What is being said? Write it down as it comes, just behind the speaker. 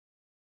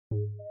All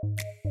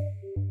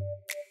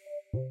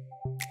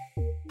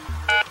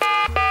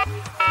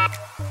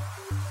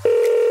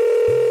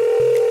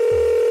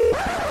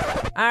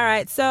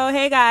right, so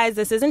hey guys,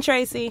 this isn't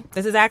Tracy.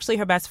 This is actually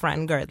her best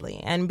friend,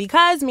 Girdley. And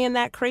because me and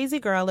that crazy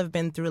girl have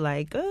been through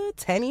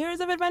 10 years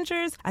of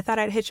adventures, I thought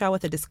I'd hit y'all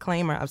with a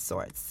disclaimer of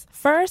sorts.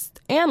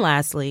 First and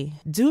lastly,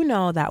 do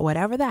know that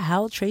whatever the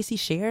hell Tracy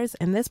shares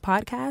in this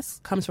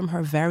podcast comes from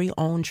her very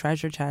own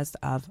treasure chest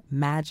of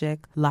magic,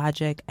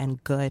 logic,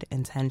 and good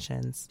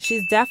intentions.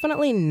 She's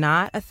definitely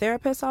not a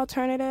therapist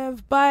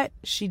alternative, but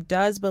she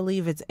does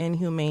believe it's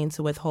inhumane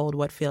to withhold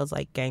what feels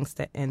like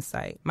gangsta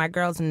insight. My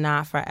girl's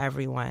not for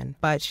everyone,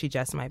 but she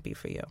just might be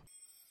for you.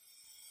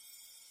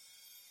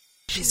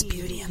 She's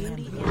Beauty and the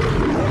Beast.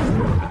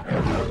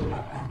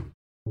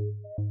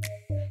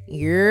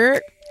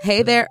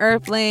 Hey there,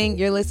 Earthling.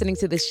 You're listening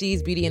to the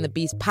She's Beauty and the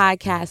Beast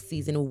podcast,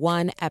 season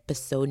 1,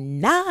 episode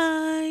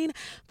 9,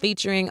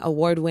 featuring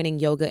award-winning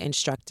yoga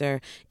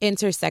instructor,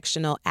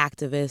 intersectional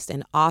activist,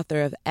 and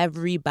author of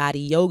Everybody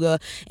Yoga.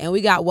 And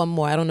we got one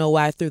more. I don't know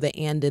why I threw the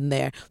 "and" in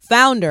there.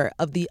 Founder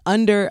of the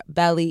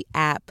Underbelly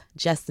app,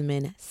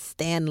 Jessamyn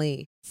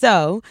Stanley.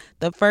 So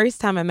the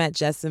first time I met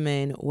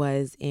Jessamyn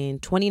was in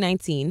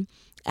 2019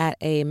 at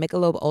a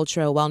Michelob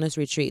Ultra wellness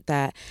retreat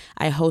that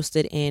I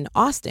hosted in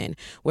Austin,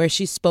 where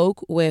she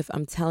spoke with,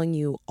 I'm telling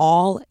you,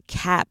 all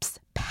caps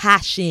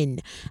passion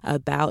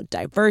about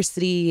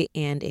diversity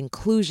and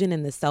inclusion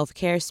in the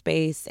self-care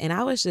space. And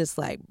I was just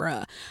like,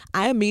 bruh,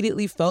 I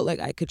immediately felt like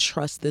I could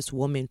trust this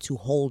woman to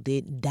hold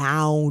it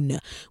down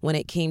when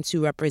it came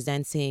to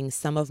representing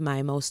some of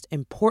my most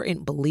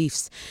important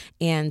beliefs,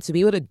 and to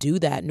be able to do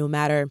that no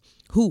matter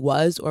who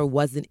was or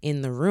wasn't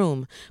in the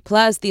room.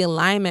 Plus, the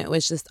alignment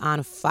was just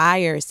on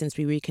fire since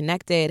we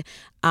reconnected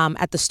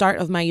at the start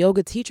of my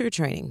yoga teacher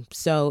training.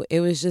 So it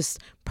was just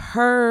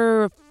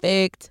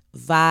perfect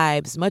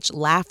vibes. Much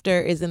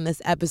laughter is in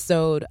this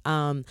episode.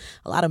 A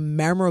lot of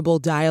memorable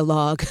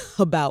dialogue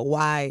about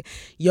why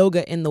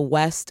yoga in the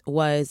West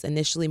was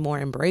initially more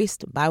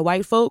embraced by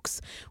white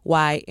folks,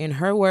 why, in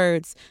her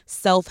words,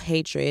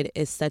 self-hatred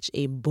is such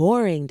a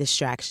boring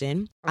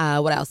distraction.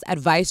 What else?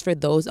 Advice for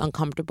those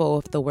uncomfortable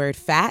with the word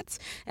fat,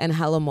 and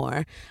hella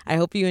more. I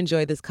hope you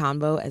enjoyed this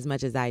convo as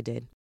much as I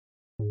did.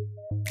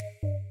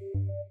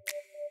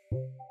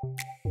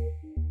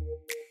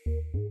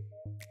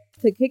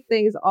 To kick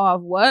things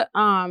off, what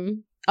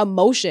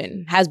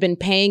emotion has been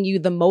paying you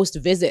the most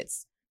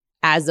visits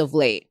as of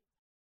late?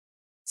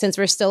 Since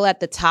we're still at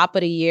the top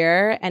of the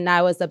year, and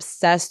I was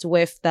obsessed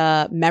with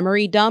the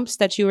memory dumps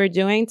that you were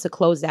doing to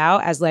close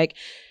out as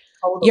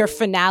your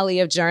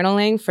finale of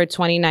journaling for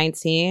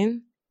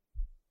 2019.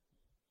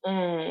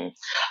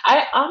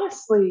 I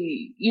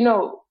honestly,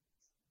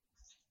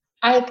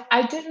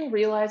 I didn't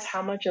realize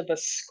how much of a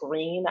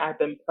screen I've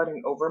been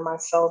putting over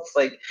myself,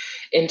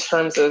 in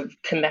terms of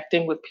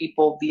connecting with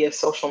people via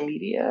social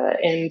media.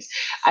 And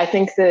I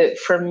think that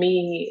for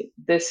me,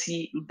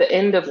 the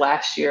end of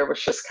last year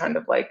was just kind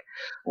of like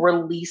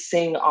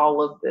releasing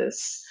all of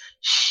this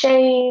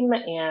shame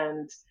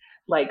and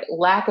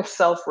lack of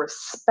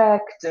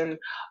self-respect and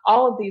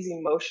all of these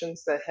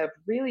emotions that have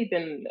really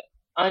been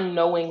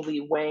unknowingly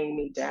weighing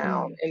me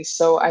down. And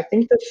so I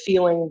think the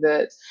feeling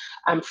that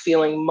I'm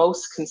feeling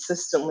most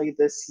consistently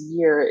this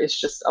year is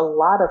just a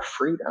lot of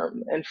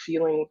freedom and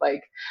feeling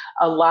like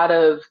a lot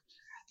of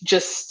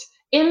just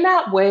in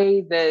that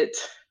way that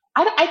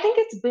I think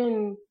it's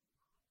been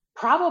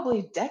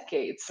probably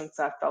decades since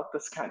I felt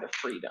this kind of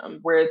freedom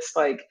where it's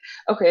like,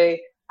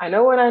 okay, I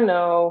know what I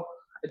know.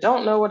 I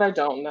don't know what I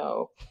don't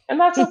know. And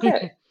that's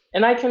okay.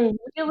 And I can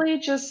really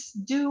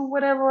just do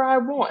whatever I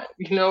want,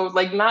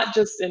 not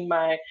just in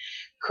my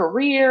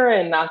career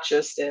and not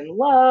just in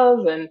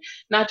love and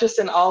not just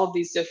in all of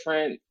these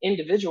different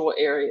individual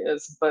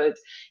areas, but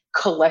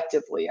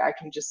collectively, I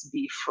can just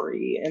be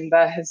free. And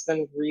that has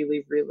been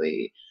really,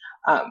 really,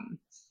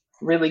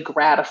 really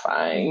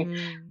gratifying.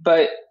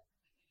 But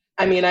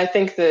I mean, I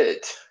think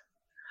that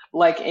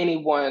like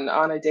anyone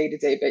on a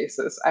day-to-day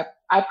basis,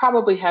 I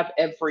probably have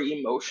every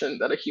emotion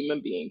that a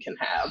human being can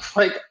have,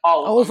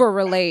 all of them,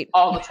 Overrelate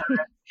all the time,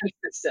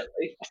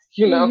 consistently,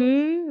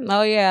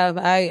 Oh yeah,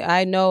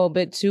 I know a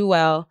bit too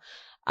well.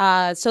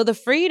 So the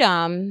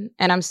freedom,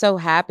 and I'm so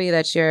happy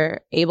that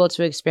you're able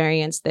to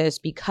experience this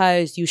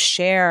because you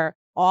share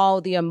all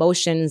the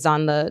emotions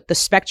on the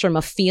spectrum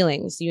of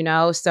feelings,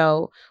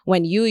 So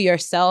when you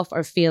yourself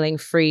are feeling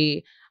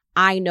free,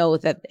 I know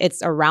that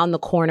it's around the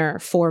corner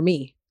for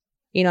me.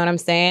 You know what I'm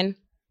saying?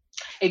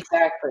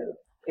 Exactly.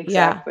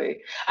 Yeah.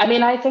 I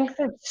mean, I think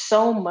that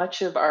so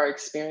much of our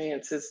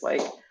experience is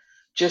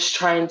just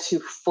trying to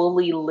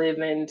fully live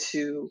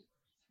into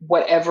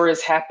whatever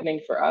is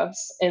happening for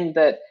us. And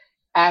that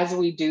as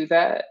we do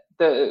that,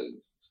 the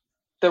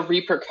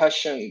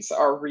repercussions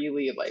are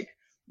really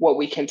what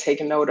we can take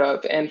note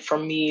of. And for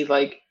me,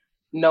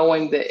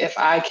 knowing that if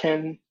I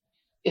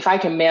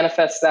can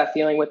manifest that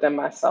feeling within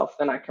myself,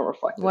 then I can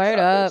reflect it Word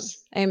to up.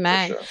 others.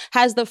 Amen. For sure.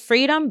 Has the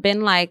freedom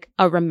been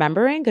a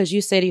remembering? Because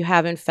you said you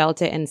haven't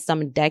felt it in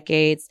some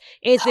decades.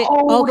 Is it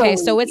okay?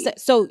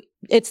 So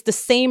it's the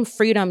same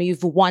freedom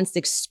you've once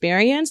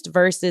experienced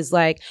versus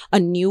like a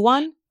new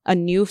one, a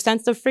new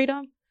sense of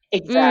freedom.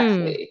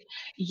 Exactly.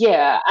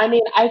 Yeah. I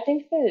mean, I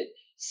think that,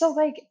 so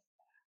like,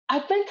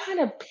 I've been kind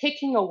of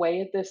picking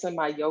away at this in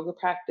my yoga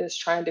practice,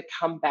 trying to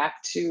come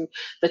back to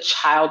the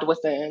child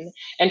within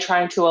and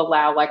trying to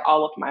allow like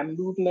all of my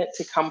movement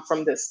to come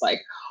from this like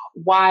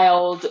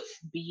wild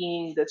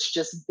being that's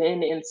just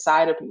been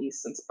inside of me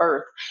since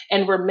birth.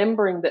 And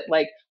remembering that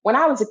like when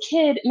I was a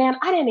kid, man,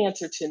 I didn't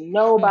answer to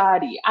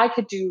nobody. I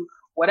could do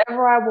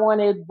whatever I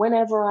wanted,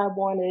 whenever I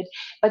wanted.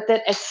 But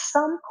that at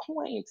some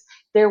point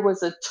there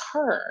was a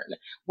turn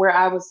where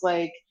I was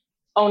like,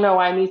 oh no,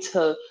 I need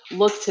to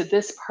look to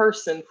this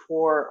person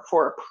for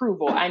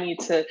approval. I need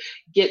to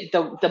get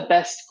the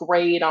best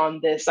grade on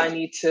this. I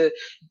need to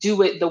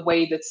do it the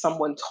way that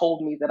someone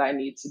told me that I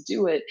need to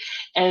do it.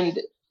 And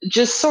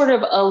just sort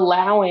of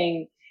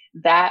allowing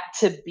that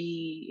to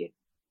be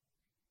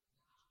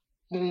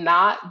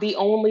not the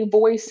only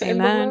voice in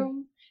the Amen. room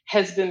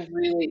has been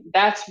really,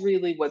 that's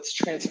really what's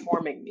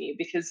transforming me,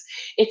 because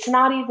it's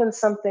not even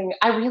something,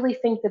 I really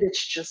think that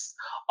it's just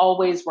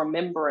always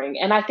remembering.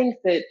 And I think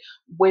that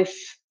with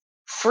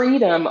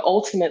freedom,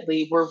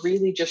 ultimately, we're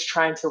really just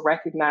trying to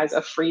recognize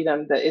a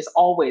freedom that is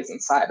always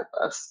inside of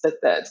us, but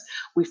that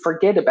we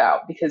forget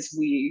about because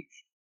we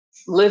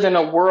live in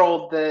a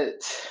world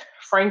that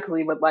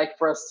frankly would like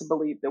for us to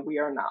believe that we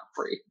are not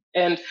free,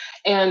 and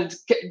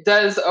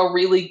does a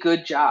really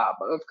good job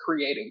of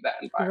creating that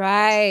environment.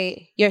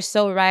 Right. You're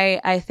so right.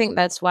 I think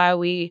that's why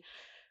we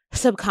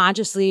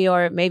subconsciously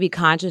or maybe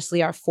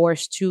consciously are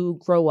forced to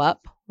grow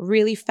up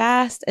really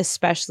fast,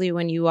 especially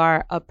when you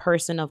are a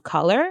person of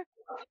color,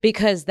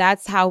 because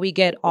that's how we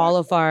get all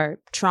of our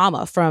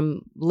trauma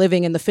from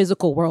living in the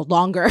physical world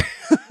longer.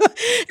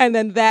 and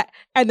then that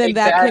that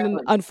can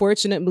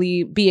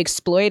unfortunately be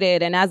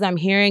exploited. And as I'm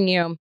hearing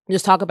you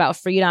just talk about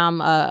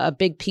freedom, a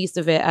big piece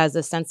of it as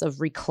a sense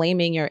of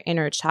reclaiming your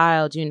inner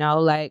child, you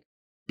know, like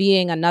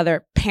being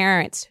another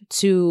parent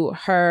to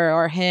her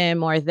or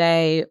him or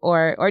they,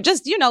 or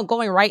just, you know,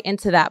 going right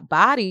into that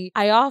body.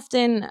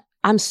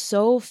 I'm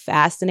so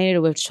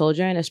fascinated with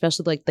children,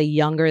 especially like the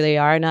younger they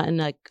are, not in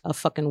like a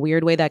fucking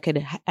weird way that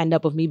could end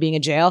up with me being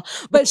in jail,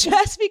 but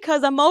just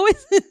because I'm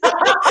always,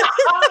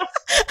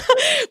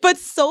 but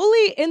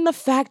solely in the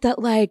fact that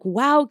like,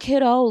 wow,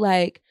 kiddo,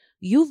 like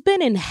you've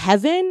been in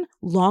heaven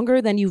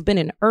longer than you've been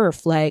in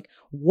earth. Like,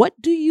 what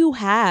do you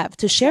have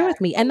to share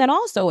with me? And then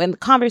also in the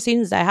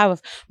conversations I have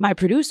with my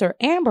producer,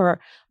 Amber,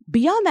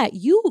 beyond that,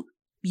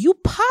 you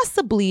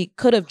possibly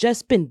could have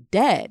just been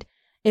dead,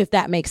 if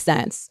that makes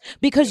sense.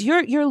 Because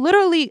you're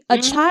literally, a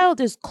child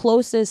is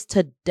closest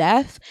to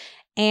death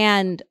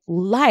and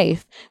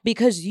life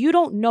because you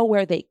don't know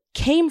where they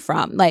came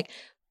from. Like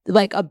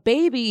a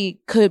baby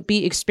could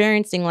be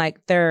experiencing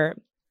like their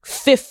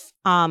fifth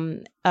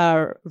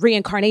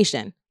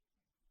reincarnation.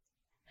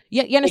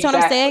 You understand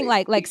what I'm saying?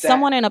 Like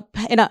someone in a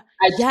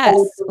yes,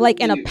 totally like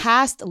in a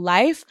past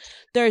life,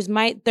 there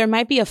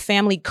might be a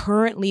family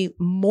currently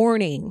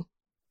mourning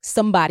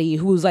somebody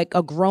who's like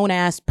a grown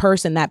ass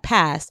person that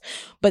passed,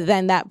 but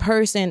then that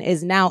person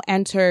is now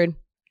entered,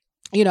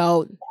 you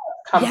know,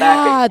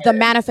 the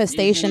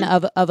manifestation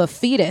of a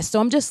fetus. So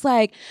I'm just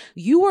like,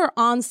 you were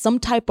on some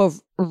type of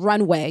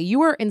runway. You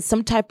were in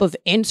some type of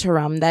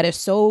interim that is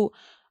so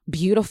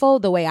beautiful,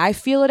 the way I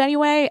feel it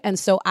anyway. And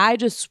so I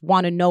just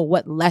want to know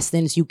what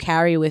lessons you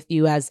carry with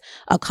you as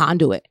a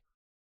conduit.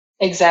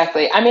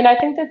 Exactly. I mean, I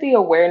think that the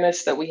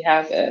awareness that we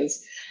have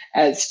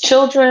as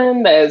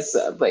children, as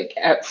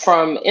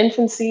from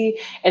infancy,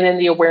 and then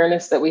the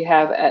awareness that we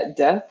have at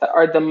death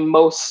are the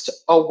most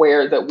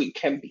aware that we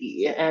can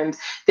be, and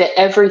that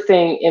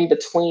everything in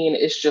between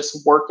is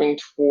just working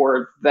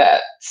toward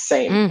that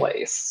same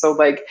place. So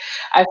like,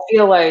 I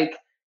feel like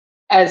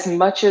as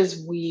much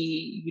as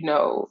we, you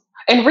know,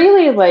 and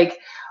really like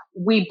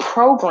we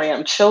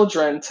program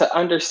children to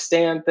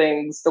understand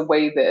things the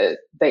way that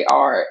they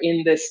are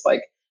in this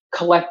like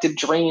collective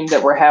dream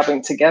that we're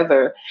having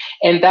together.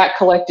 And that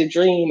collective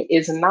dream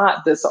is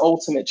not this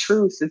ultimate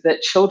truth, is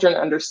that children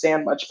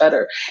understand much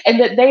better.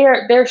 And that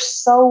they're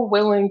so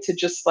willing to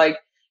just like,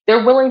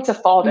 they're willing to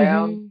fall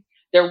down.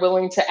 They're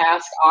willing to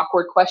ask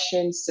awkward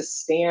questions, to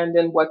stand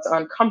in what's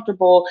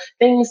uncomfortable,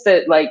 things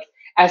that like,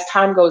 as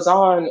time goes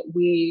on,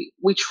 we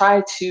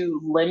try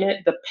to limit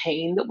the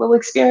pain that we'll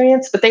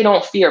experience, but they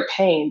don't fear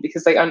pain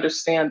because they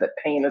understand that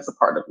pain is a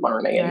part of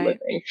learning and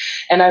living.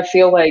 And I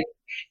feel like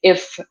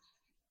if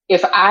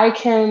I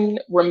can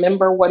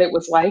remember what it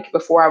was like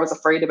before I was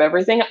afraid of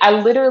everything, I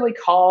literally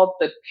called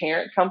the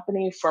parent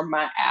company for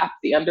my app,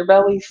 The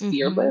Underbelly,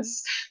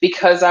 Fearless,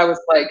 because I was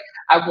like,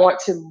 I want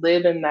to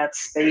live in that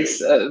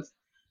space of,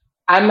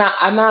 I'm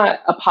not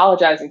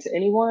apologizing to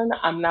anyone.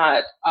 I'm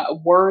not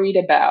worried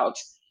about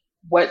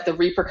what the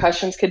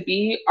repercussions could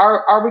be.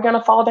 Are we going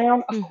to fall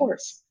down? Of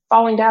course.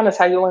 Falling down is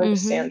how you learn to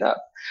stand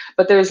up.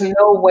 But there's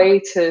no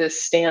way to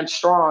stand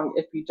strong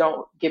if you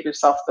don't give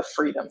yourself the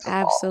freedom to fall.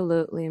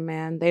 Absolutely,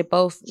 man. They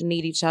both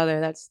need each other.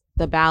 That's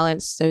the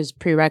balance. There's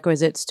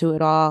prerequisites to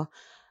it all.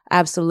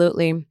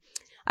 Absolutely.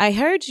 I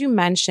heard you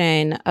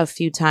mention a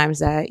few times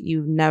that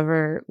you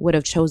never would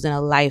have chosen a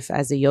life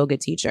as a yoga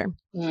teacher.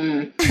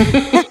 Mm.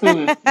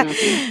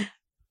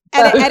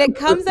 And it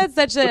comes at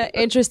such an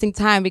interesting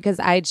time because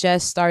I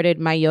just started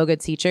my yoga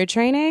teacher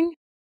training.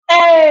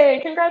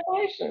 Hey,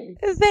 congratulations.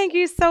 Thank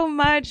you so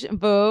much,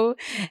 Boo.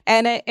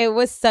 And it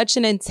was such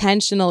an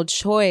intentional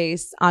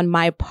choice on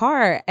my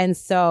part. And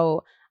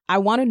so I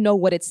want to know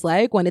what it's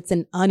like when it's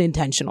an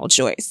unintentional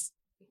choice.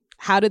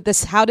 How did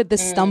this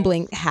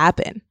stumbling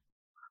happen?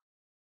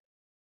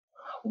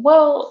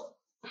 Well,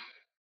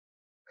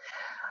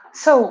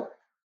 so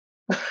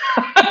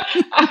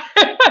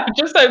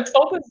I've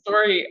told this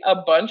story a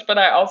bunch, but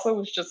I also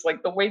was just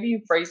like, the way that you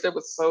phrased it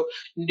was so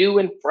new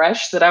and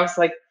fresh that I was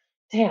like,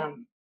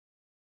 damn,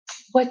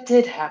 what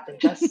did happen,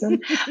 Justin?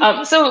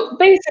 So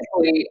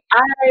basically,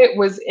 I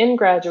was in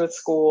graduate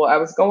school. I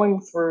was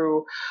going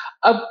through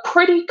a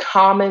pretty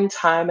common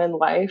time in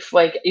life.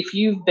 Like, if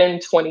you've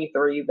been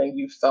 23, then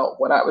you felt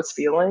what I was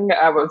feeling.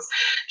 I was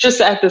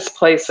just at this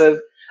place of,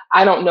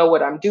 I don't know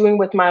what I'm doing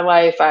with my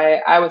life.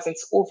 I was in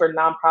school for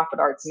nonprofit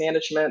arts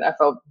management. I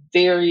felt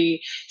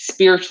very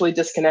spiritually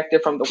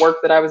disconnected from the work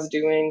that I was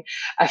doing.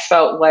 I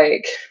felt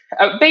like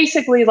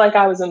basically like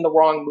I was in the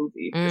wrong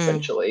movie,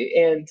 essentially.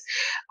 And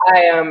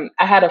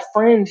I had a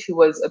friend who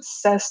was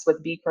obsessed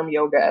with Bikram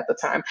yoga at the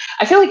time.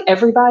 I feel like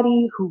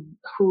everybody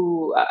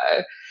who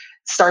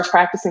starts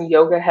practicing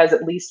yoga has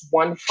at least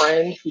one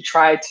friend who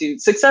tried to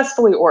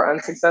successfully or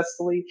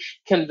unsuccessfully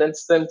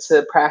convince them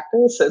to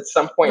practice at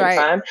some point in Right.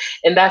 time.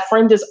 And that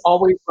friend is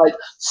always like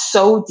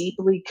so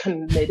deeply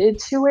committed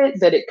to it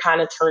that it kind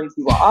of turns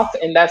you off.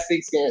 And that's the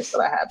experience that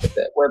I had with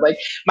it, where like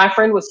my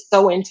friend was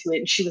so into it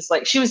and she was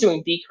like, she was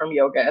doing Bikram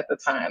yoga at the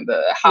time,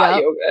 the hot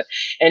Yep. yoga.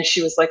 And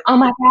she was like, oh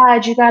my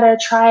God, you gotta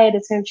try it.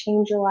 It's gonna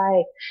change your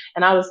life.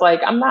 And I was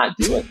like, I'm not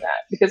doing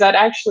that, because I'd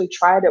actually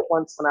tried it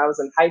once when I was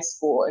in high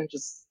school and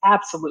just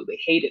absolutely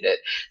hated it.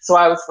 So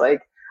I was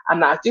like,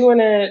 I'm not doing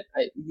it.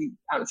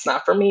 It's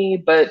not for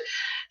me. But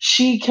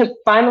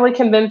finally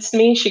convinced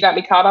me. She got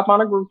me caught up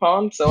on a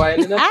Groupon. So I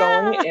ended up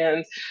going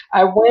and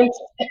I went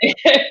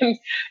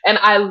and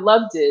I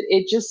loved it.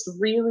 It just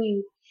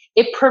really,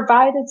 it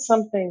provided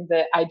something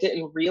that I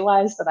didn't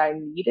realize that I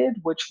needed,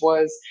 which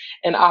was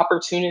an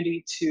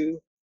opportunity to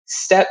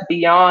step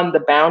beyond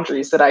the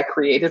boundaries that I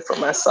created for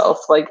myself.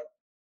 Like,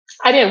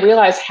 I didn't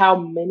realize how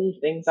many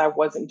things I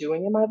wasn't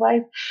doing in my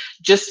life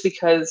just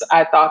because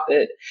I thought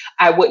that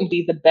I wouldn't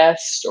be the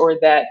best, or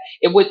that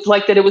it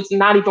was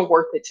not even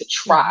worth it to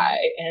try.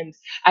 And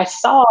I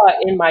saw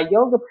in my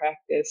yoga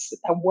practice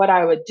that what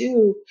I would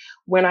do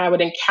when I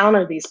would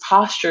encounter these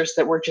postures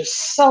that were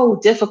just so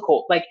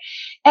difficult, like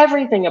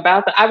everything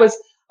about that. I was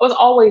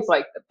always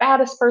like the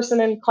baddest person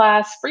in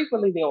class,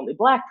 frequently the only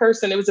Black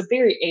person. It was a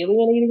very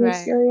alienating Right.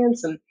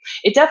 experience. And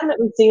it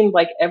definitely seemed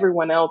like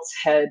everyone else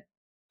had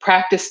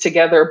practice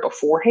together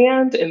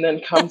beforehand and then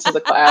come to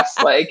the class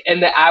like,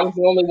 and that I was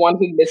the only one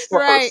who missed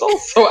Right. rehearsal.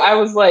 So I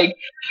was like,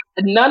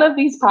 none of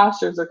these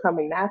postures are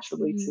coming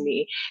naturally to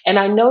me. And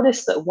I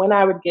noticed that when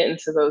I would get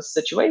into those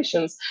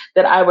situations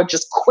that I would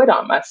just quit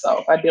on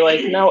myself. I'd be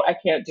like, no, I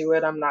can't do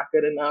it. I'm not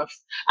good enough.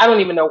 I don't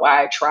even know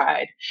why I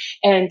tried.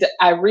 And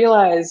I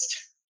realized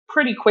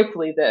pretty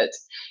quickly that,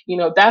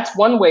 that's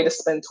one way to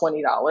spend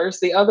 $20.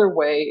 The other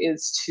way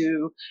is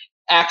to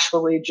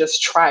actually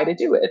just try to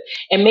do it.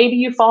 And maybe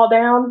you fall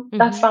down,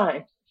 that's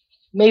fine.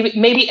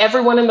 Maybe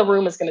everyone in the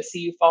room is going to see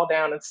you fall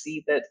down and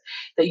see that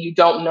you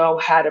don't know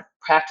how to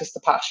practice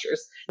the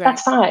postures. Right.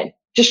 That's fine.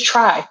 Just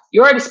try.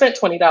 You already spent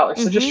 $20,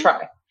 so just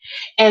try.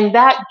 And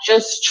that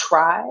just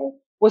try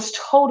was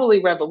totally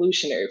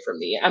revolutionary for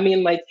me. I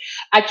mean, like,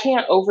 I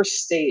can't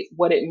overstate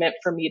what it meant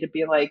for me to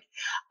be like,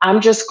 I'm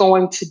just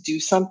going to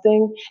do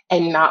something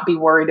and not be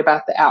worried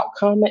about the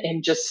outcome,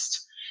 and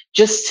just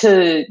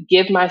to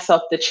give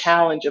myself the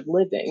challenge of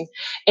living.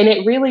 And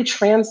it really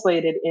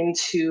translated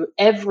into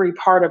every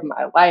part of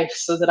my life,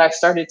 so that I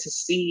started to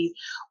see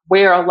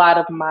where a lot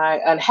of my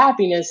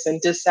unhappiness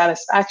and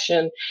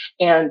dissatisfaction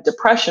and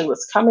depression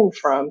was coming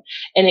from.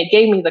 And it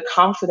gave me the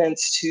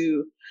confidence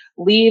to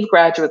leave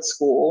graduate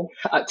school.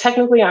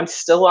 Technically, I'm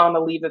still on a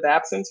leave of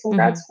absence from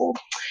grad school.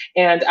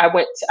 And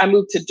I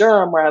moved to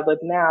Durham, where I live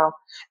now.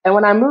 And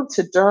when I moved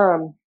to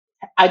Durham,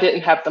 I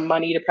didn't have the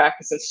money to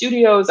practice in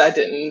studios. I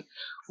didn't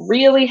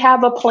really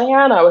have a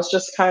plan. I was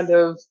just kind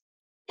of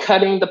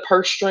cutting the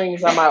purse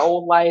strings on my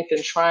old life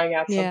and trying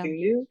out something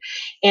new.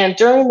 And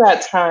during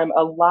that time,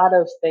 a lot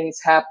of things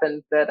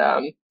happened that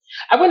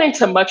I went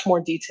into much more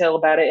detail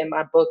about it in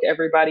my book,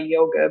 Everybody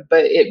Yoga,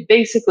 but it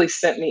basically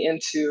sent me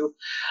into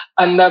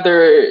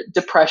another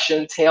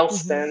depression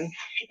tailspin.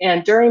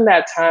 And during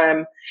that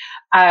time,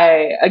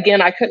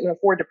 I couldn't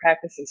afford to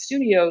practice in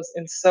studios.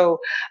 And so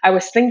I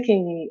was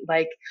thinking,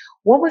 like,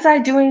 what was I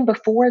doing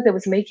before that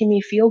was making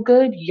me feel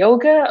good?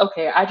 Yoga?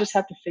 Okay, I just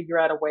have to figure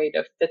out a way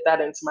to fit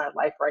that into my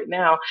life right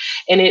now.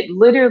 And it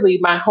literally,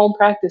 my home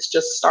practice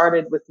just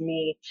started with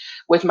me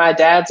with my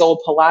dad's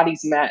old Pilates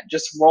mat,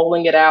 just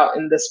rolling it out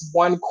in this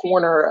one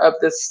corner of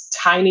this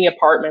tiny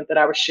apartment that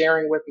I was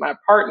sharing with my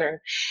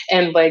partner.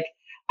 And like,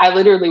 I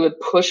literally would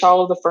push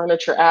all of the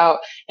furniture out,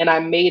 and I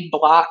made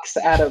blocks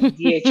out of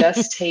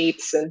VHS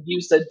tapes and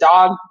used a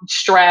dog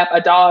strap,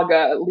 a dog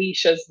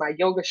leash as my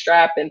yoga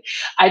strap. And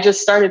I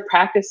just started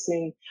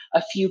practicing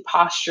a few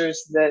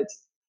postures that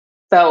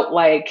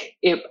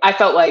I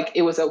felt like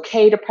it was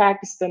okay to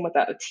practice them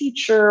without a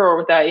teacher or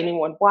without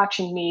anyone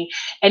watching me.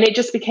 And it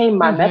just became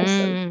my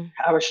medicine.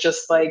 Mm-hmm. I was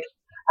just like,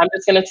 I'm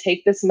just going to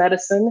take this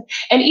medicine.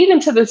 And even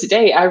to this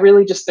day, I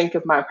really just think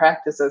of my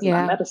practice as my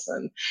Yeah.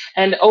 medicine.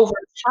 And over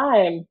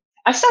time,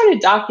 I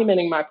started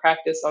documenting my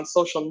practice on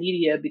social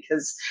media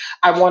because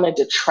I wanted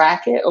to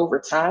track it over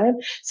time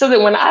so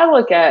that when I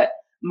look at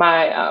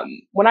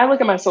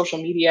my social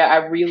media, I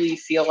really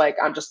feel like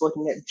I'm just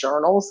looking at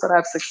journals that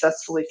I've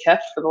successfully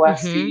kept for the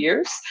last few Mm-hmm.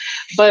 years.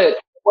 But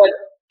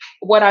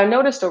what I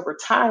noticed over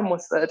time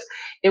was that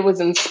it was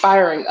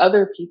inspiring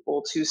other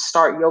people to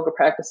start yoga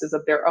practices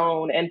of their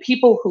own, and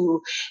people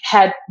who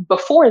had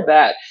before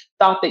that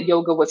thought that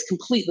yoga was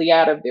completely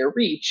out of their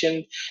reach.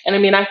 And I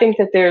mean, I think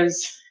that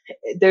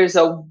there's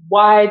a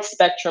wide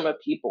spectrum of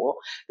people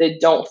that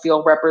don't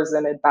feel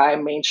represented by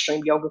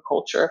mainstream yoga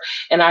culture.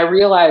 And I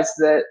realized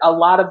that a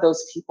lot of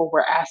those people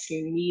were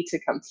asking me to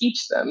come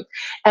teach them.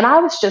 And I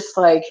was just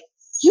like,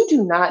 you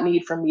do not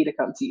need for me to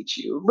come teach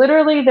you.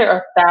 Literally, there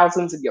are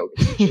thousands of yoga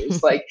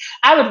teachers. Like,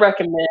 I would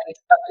recommend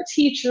other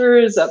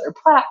teachers, other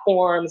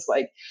platforms.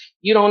 Like,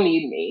 you don't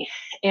need me.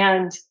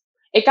 And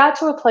it got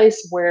to a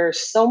place where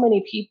so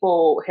many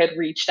people had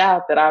reached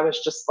out that I was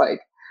just like,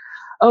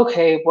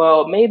 okay,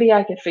 well, maybe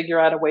I can figure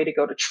out a way to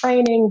go to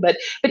training. But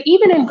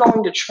even in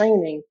going to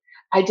training,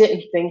 I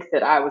didn't think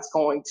that I was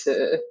going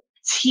to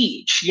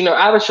teach.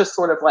 I was just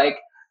sort of like,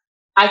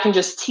 I can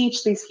just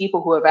teach these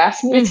people who have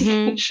asked me to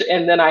Mm-hmm. teach,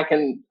 and then I'll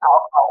call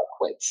it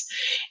quits.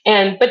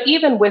 But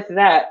even with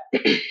that,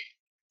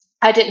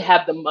 I didn't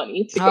have the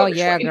money to Oh go to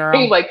yeah, training.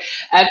 girl. Like,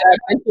 as I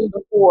mentioned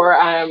before,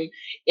 I'm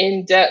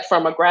in debt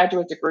from a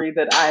graduate degree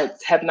that I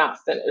have not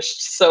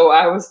finished. So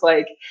I was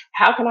like,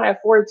 how can I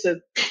afford to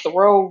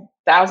throw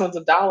thousands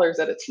of dollars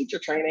at a teacher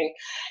training?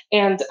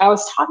 And I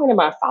was talking to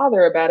my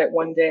father about it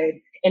one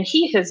day, and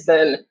he has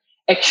been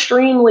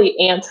extremely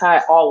anti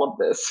all of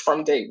this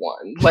from day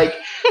one. Like,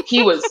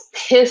 he was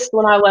pissed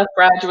when I left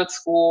graduate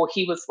school.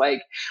 He was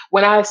like,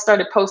 when I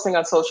started posting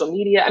on social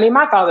media, I mean,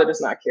 my father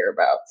does not care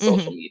about Mm-hmm.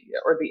 social media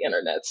or the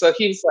internet. So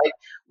he was like,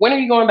 when are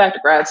you going back to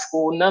grad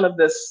school? None of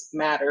this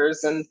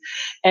matters. And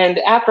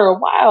after a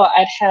while,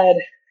 I'd had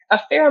a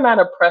fair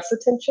amount of press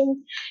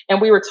attention. And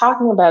we were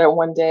talking about it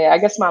one day. I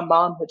guess my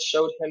mom had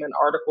showed him an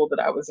article that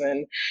I was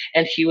in,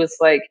 and he was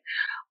like,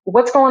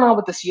 what's going on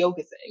with this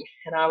yoga thing?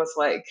 And I was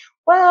like,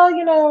 well,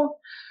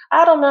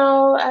 I don't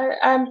know.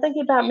 I'm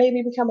thinking about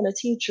maybe becoming a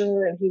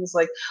teacher. And he was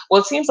like, well,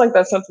 it seems like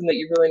that's something that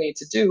you really need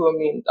to do. I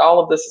mean,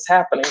 all of this is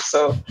happening.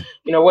 So,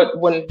 when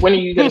are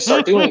you going to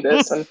start doing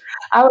this? And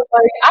I was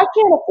like, I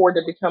can't afford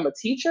to become a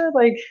teacher.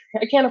 Like,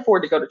 I can't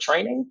afford to go to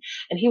training.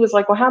 And he was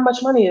like, well, how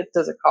much money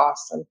does it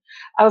cost? And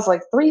I was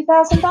like,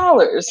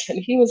 $3,000. And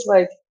he was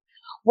like,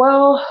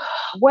 well,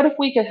 what if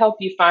we could help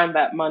you find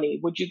that money?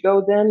 Would you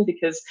go then?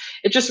 Because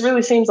it just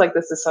really seems like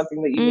this is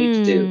something that you need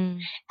to do. Mm.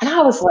 And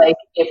I was like,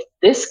 if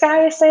this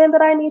guy is saying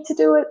that I need to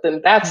do it,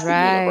 then that's the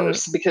Right.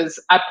 universe, because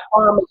I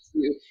promise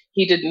you,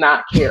 he did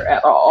not care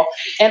at all.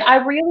 And I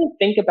really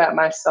think about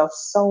myself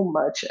so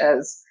much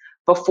as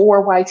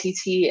before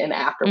YTT and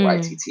after Mm.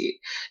 YTT.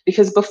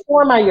 Because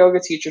before my yoga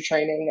teacher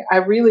training, I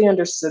really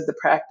understood the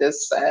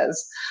practice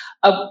as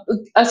a,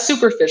 a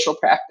superficial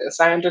practice.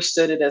 I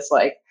understood it as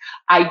like,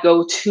 I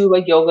go to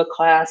a yoga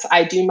class,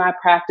 I do my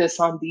practice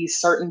on these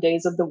certain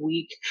days of the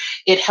week.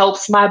 It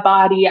helps my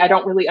body. I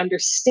don't really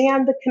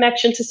understand the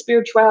connection to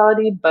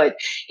spirituality, but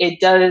it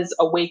does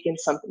awaken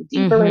something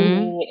deeper in Mm-hmm.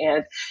 me.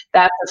 And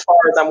that's as far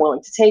as I'm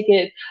willing to take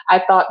it. I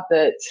thought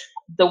that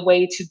the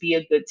way to be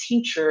a good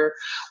teacher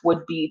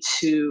would be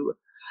to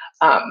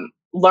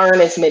learn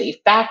as many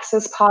facts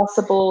as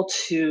possible,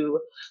 to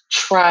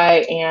try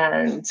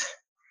and,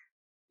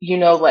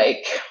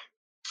 like,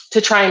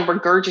 to try and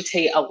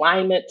regurgitate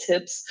alignment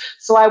tips.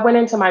 So I went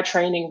into my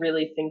training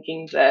really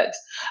thinking that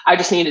I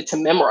just needed to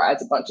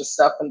memorize a bunch of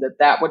stuff and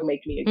that would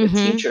make me a good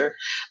Mm-hmm. teacher.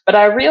 But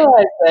I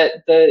realized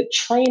that the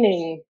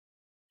training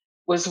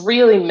was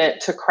really meant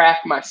to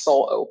crack my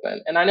soul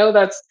open. And I know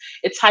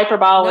it's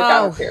hyperbolic, I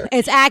don't No, care.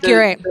 it's The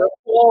accurate. the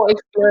whole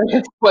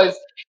experience was,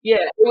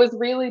 yeah, it was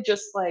really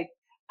just like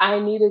I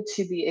needed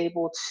to be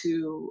able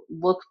to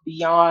look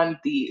beyond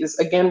these,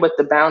 again, with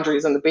the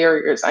boundaries and the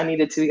barriers. I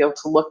needed to be able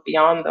to look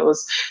beyond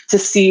those to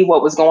see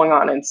what was going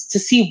on and to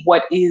see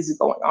what is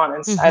going on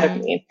inside of Mm-hmm.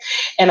 me.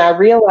 And I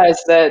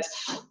realized that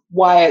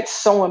why it's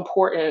so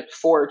important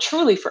for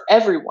truly for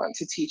everyone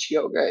to teach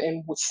yoga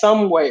in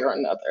some way or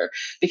another,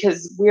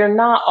 because we're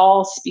not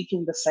all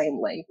speaking the same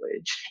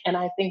language. And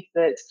I think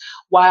that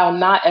while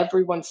not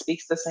everyone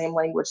speaks the same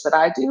language that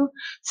I do,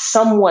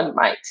 someone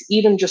might,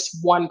 even just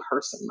one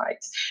person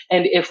might.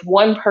 And if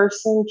one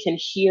person can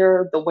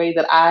hear the way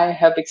that I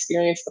have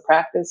experienced the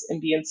practice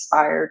and be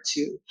inspired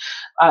to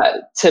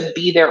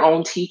be their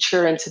own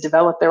teacher and to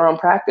develop their own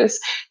practice,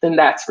 then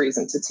that's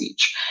reason to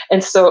teach.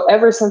 And so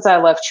ever since I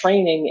left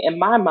training, in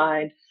my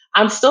mind,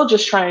 I'm still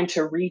just trying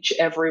to reach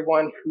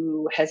everyone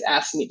who has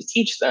asked me to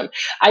teach them.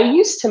 I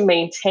used to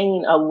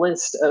maintain a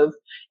list of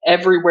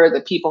everywhere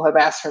that people have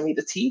asked for me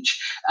to teach.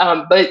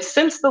 But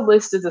since the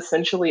list is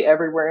essentially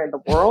everywhere in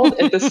the world,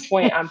 at this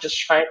point, I'm just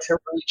trying to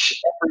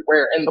reach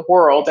everywhere in the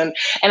world. And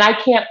I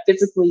can't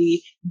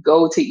physically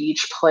go to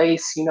each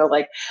place.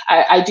 Like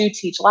I do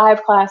teach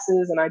live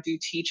classes and I do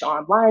teach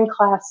online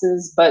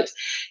classes, but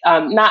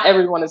not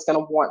everyone is going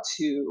to want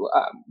to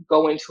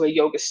go into a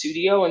yoga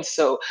studio. And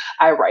so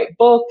I write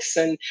books,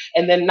 and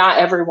then not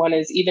everyone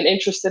is even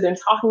interested in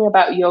talking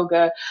about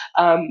yoga.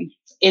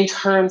 In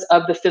terms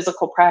of the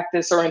physical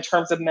practice or in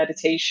terms of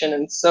meditation.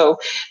 And so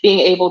being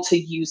able to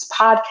use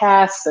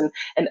podcasts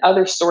and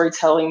other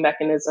storytelling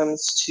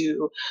mechanisms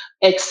to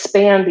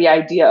expand the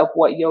idea of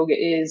what yoga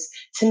is,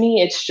 to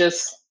me,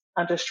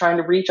 I'm just trying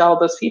to reach all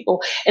those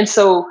people. And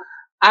so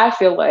I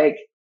feel like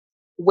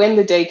when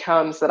the day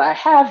comes that I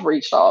have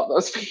reached all of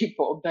those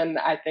people, then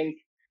I think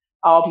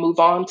I'll move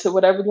on to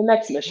whatever the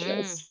next mission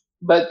is.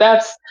 But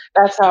that's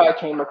how I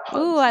came upon.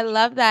 Ooh, I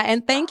love that.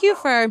 And thank you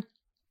for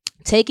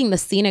taking the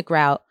scenic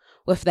route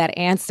with that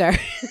answer.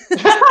 You'll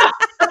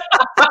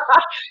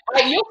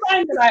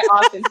find that I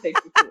often take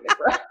the scenic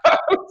route.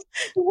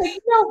 We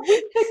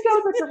could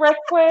go the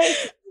direct way.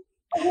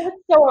 Let's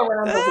go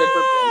around the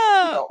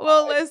river.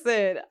 Well,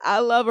 listen, I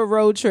love a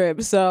road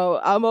trip,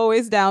 so I'm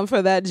always down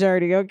for that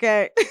journey,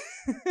 okay?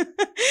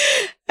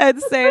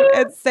 and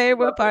same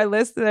with our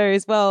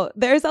listeners. Well,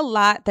 there's a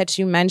lot that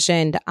you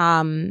mentioned.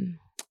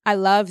 I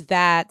love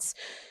that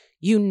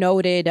you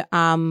noted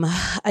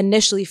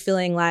initially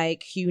feeling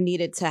like you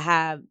needed to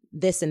have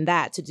this and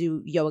that to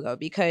do yoga,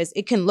 because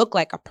it can look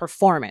like a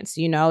performance,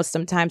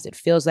 Sometimes it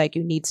feels like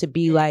you need to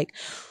be like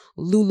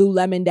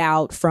Lululemoned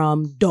out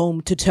from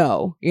dome to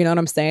toe, you know what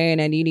I'm saying?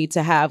 And you need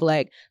to have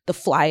like the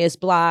flyest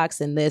blocks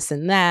and this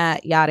and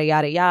that, yada,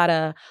 yada,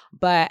 yada.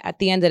 But at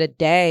the end of the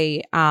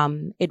day,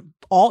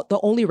 the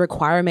only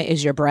requirement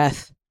is your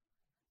breath.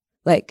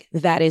 Like,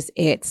 that is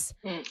it.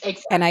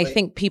 Exactly. And I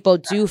think people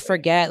do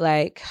forget,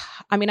 I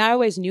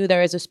always knew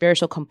there is a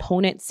spiritual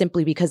component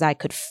simply because I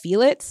could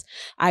feel it.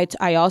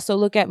 I also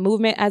look at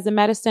movement as a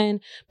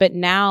medicine, but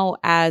now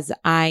as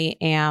I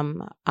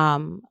am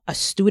a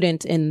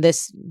student in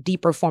this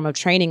deeper form of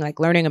training, like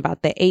learning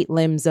about the 8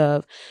 limbs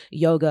of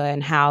yoga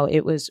and how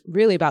it was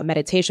really about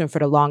meditation for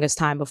the longest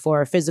time before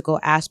a physical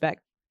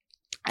aspect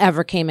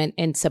ever came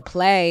into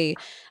play,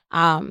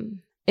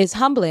 is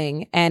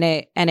humbling, and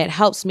it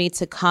helps me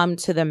to come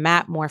to the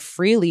mat more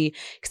freely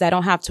because I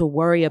don't have to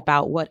worry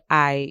about what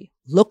I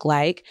look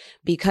like,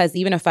 because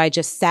even if I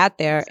just sat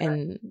there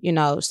in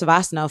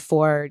savasana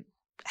for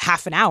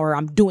half an hour,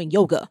 I'm doing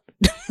yoga.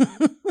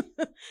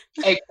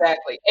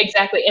 Exactly.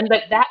 And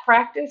that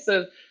practice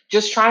of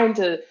just trying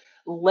to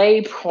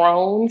lay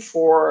prone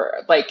for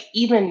like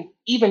even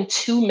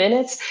 2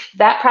 minutes,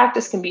 that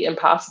practice can be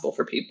impossible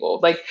for people.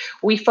 Like,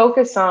 we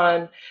focus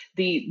on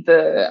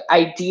the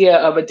idea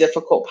of a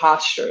difficult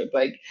posture,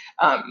 like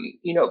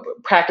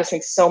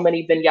practicing so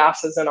many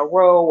vinyasas in a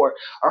row, or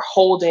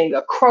holding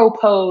a crow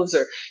pose,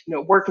 or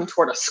working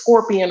toward a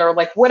scorpion, or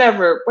like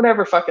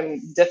whatever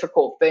fucking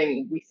difficult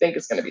thing we think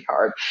is going to be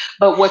hard.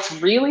 But what's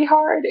really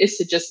hard is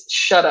to just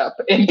shut up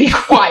and be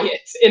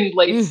quiet and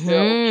lay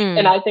still.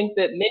 And I think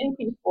that many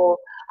people,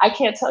 I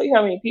can't tell you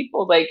how many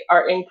people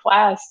are in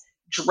class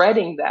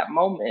dreading that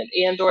moment.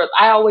 Or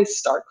I always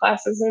start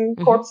classes in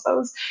corpse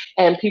pose,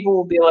 and people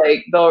will be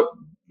like,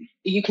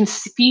 you can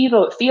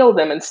feel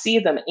them and see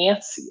them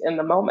antsy in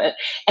the moment.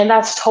 And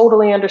that's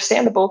totally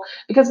understandable,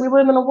 because we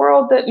live in a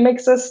world that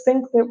makes us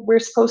think that we're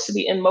supposed to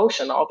be in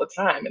motion all the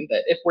time. And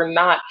that if we're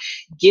not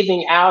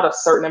giving out a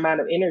certain amount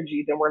of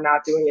energy, then we're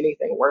not doing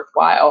anything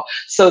worthwhile.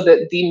 So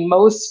that the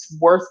most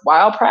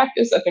worthwhile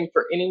practice, I think,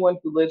 for anyone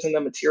who lives in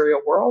the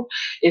material world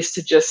is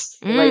to just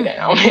lay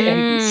down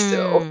and be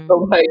still.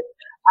 So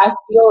I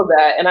feel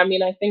that. And I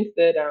think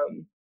that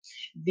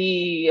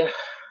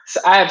so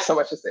I have so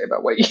much to say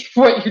about what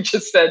you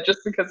just said, just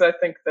because I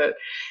think that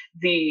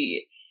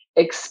the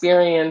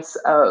experience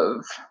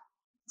of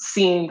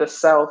seeing the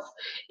self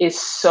is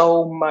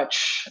so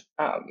much,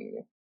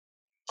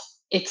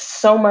 it's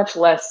so much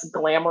less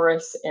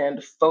glamorous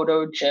and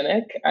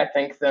photogenic, I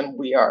think, than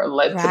we are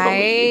led to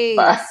believe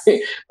by the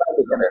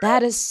internet.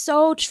 That is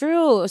so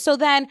true. So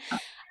then,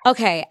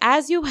 okay,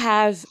 as you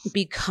have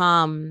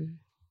become,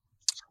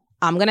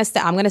 I'm gonna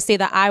say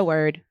the I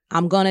word.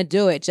 I'm gonna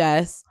do it,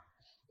 Jess.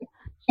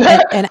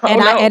 An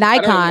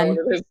icon.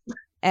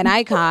 An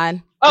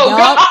icon. Oh,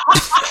 God.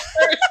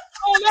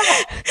 Oh, no.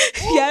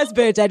 Yes,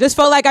 bitch. I just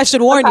felt like I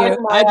should warn you.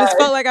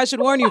 Felt like I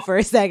should warn you for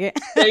a second.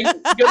 Good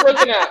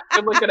looking at.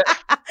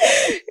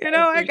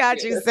 I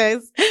got you,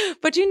 sis.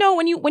 But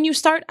when you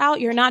start out,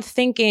 you're not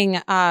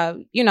thinking,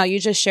 you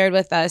just shared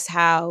with us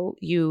how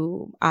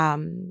you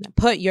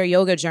put your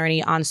yoga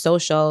journey on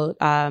social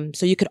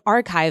so you could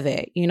archive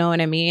it, you know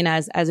what I mean,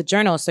 as a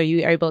journal, so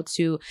you are able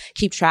to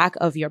keep track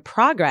of your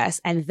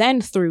progress. And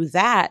then through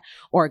that,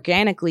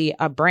 organically,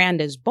 a brand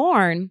is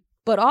born.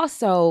 But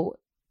also,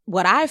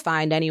 what I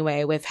find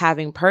anyway with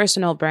having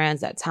personal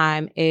brands at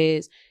time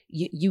is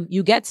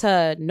you get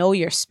to know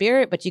your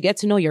spirit, but you get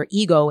to know your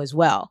ego as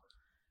well.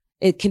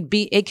 It can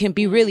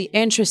be really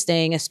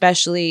interesting,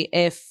 especially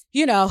if,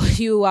 you know,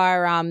 you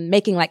are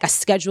making like a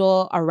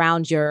schedule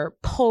around your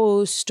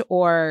post,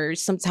 or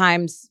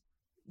sometimes,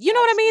 you know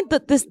what I mean?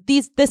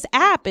 This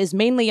app is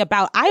mainly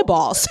about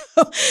eyeballs.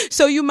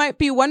 So you might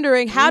be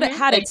wondering how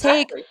to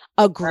take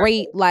a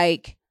great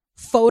like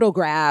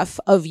photograph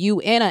of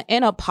you in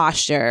a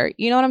posture.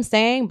 You know what I'm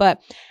saying?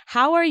 But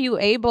how are you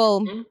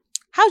able,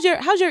 how's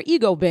your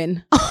ego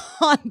been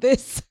on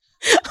this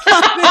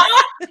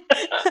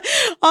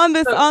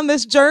on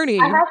this journey?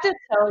 I have to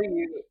tell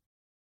you,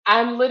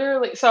 I'm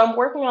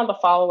working on the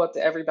follow-up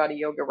to Everybody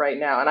Yoga right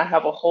now, and I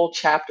have a whole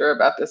chapter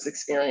about this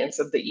experience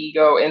of the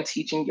ego and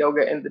teaching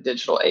yoga in the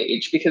digital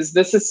age, because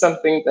this is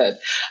something that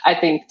I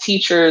think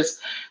teachers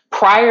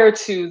prior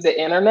to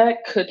the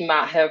internet could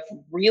not have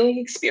really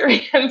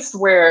experienced,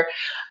 where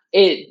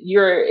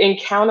you're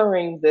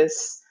encountering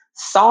this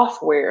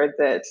software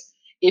that,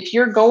 if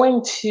you're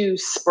going to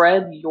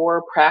spread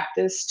your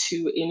practice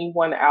to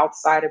anyone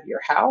outside of your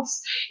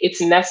house, it's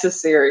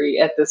necessary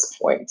at this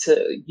point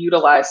to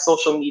utilize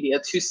social media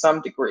to some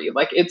degree.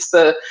 Like it's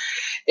the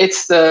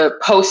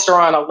poster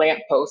on a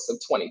lamppost of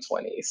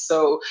 2020.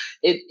 So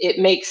it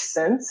makes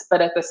sense,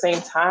 but at the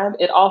same time,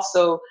 it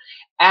also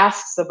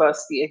asks of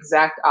us the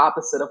exact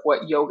opposite of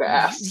what yoga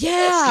asks of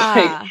us.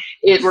 Like,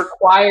 it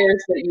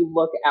requires that you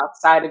look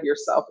outside of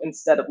yourself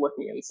instead of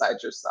looking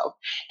inside yourself.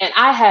 And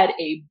I had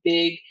a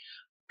big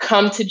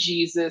come to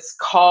Jesus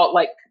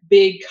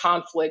big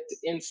conflict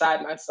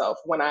inside myself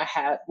when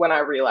I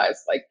realized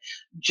like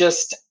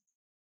just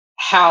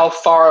how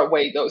far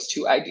away those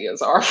two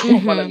ideas are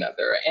from one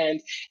another.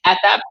 And at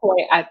that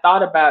point, I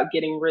thought about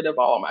getting rid of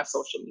all of my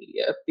social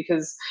media,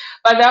 because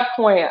by that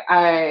point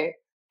I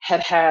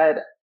had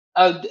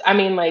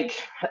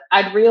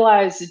I'd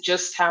realized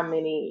just how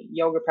many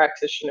yoga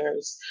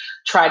practitioners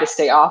try to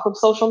stay off of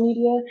social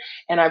media.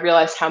 And I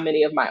realized how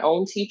many of my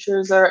own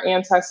teachers are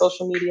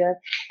anti-social media.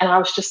 And I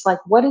was just like,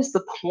 what is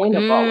the point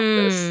of all of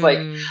this? Like,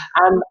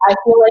 I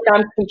feel like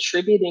I'm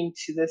contributing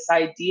to this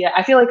idea.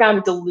 I feel like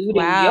I'm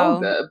diluting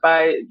yoga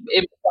by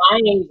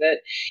implying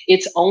that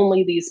it's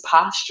only these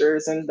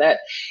postures, and that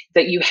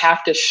you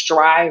have to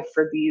strive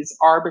for these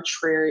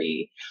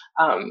arbitrary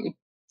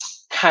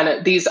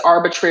these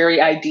arbitrary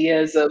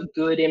ideas of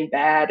good and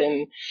bad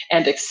and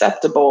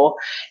acceptable.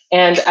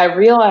 And I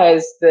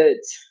realized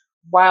that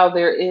while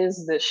there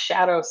is this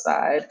shadow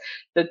side,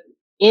 that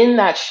in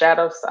that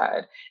shadow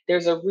side,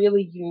 there's a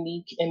really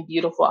unique and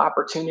beautiful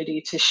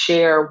opportunity to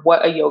share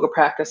what a yoga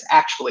practice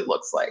actually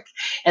looks like.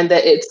 And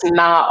that it's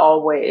not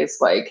always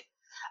like,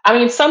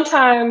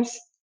 sometimes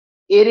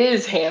it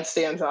is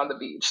handstands on the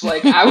beach.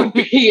 Like I would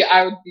be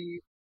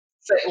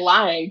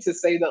lying to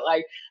say that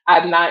like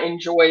I've not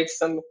enjoyed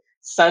some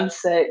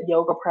sunset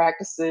yoga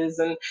practices.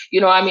 And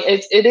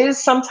it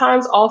is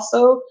sometimes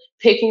also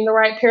picking the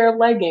right pair of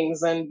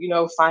leggings and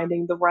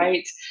finding the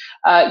right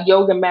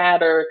yoga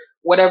mat or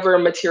whatever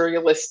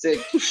materialistic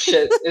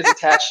shit is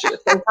attached to it.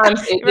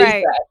 Sometimes it is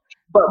that,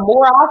 but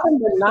more often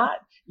than not,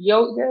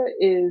 yoga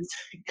is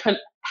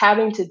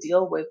having to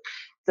deal with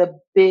the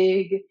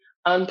big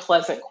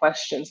unpleasant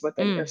questions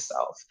within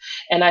yourself.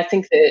 And I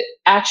think that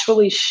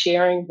actually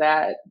sharing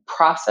that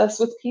process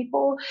with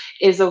people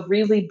is a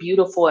really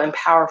beautiful and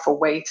powerful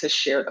way to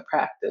share the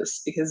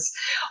practice, because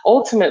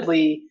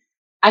ultimately,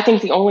 I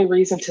think the only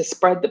reason to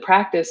spread the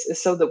practice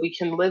is so that we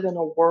can live in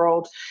a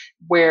world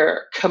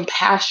where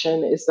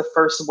compassion is the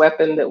first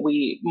weapon that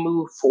we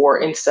move for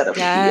instead of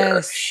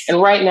fear. And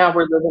right now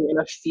we're living in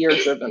a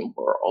fear-driven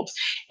world.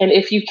 And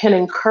if you can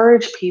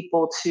encourage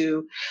people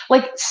to,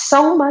 like,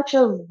 so much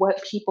of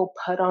what people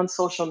put on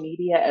social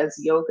media as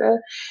yoga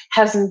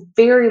has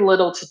very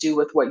little to do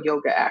with what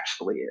yoga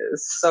actually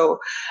is. So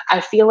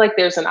I feel like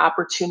there's an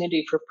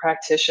opportunity for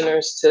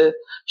practitioners to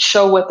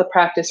show what the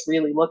practice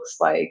really looks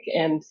like,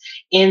 and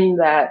in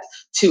that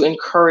to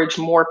encourage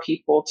more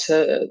people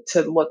to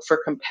look for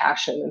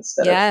compassion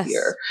instead of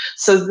fear.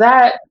 So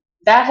that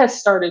has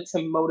started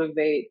to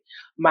motivate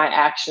my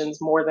actions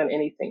more than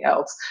anything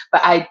else.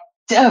 But I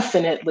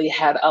definitely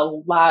had a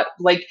lot,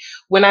 like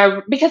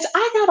because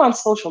I got on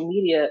social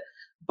media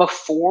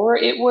before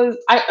it was,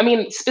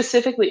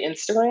 specifically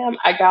Instagram,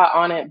 I got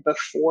on it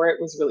before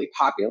it was really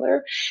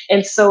popular.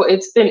 And so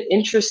it's been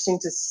interesting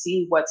to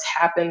see what's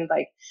happened,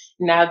 like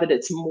now that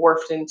it's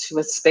morphed into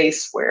a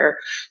space where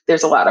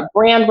there's a lot of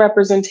brand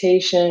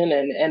representation,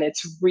 and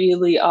it's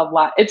really a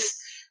lot.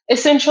 It's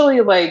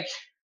essentially like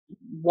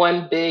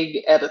one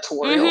big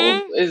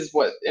editorial is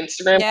what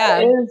Instagram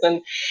is.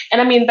 And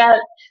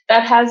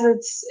that has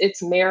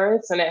its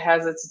merits and it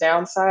has its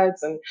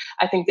downsides. And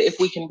I think that if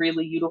we can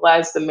really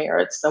utilize the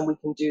merits, then we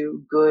can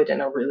do good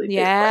in a really big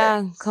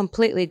way.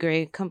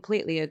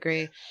 Completely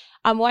agree.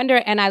 I'm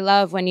wondering, and I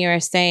love when you're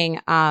saying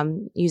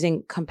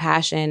using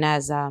compassion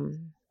as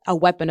a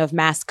weapon of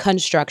mass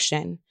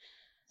construction.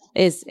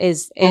 Is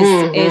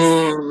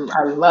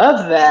I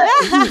love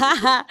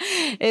that.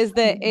 is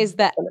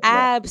the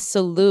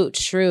absolute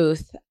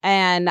truth.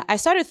 And I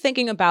started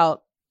thinking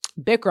about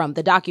Bikram,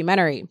 the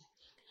documentary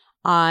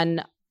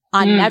on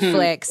on Mm-hmm.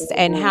 Netflix,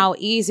 and how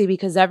easy,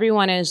 because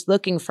everyone is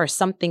looking for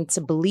something to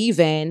believe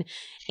in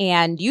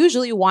and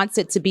usually wants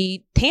it to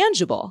be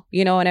tangible,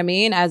 you know what I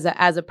mean, as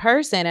a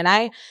person.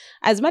 And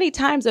as many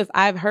times if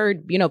I've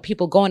heard,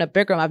 people going to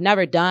Bikram, I've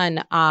never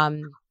done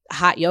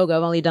hot yoga.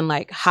 I've only done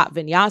like hot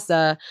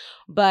vinyasa,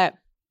 but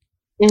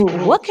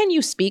what can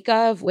you speak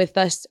of with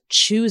us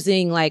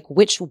choosing like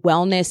which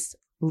wellness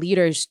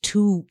leaders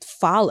to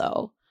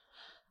follow?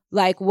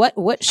 Like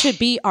what should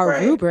be our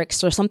rubrics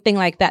so something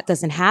like that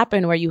doesn't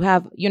happen, where you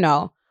have,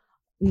 no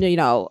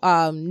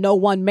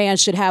one man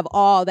should have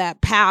all that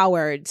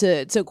power,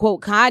 to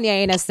quote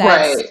Kanye in a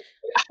sense. Right.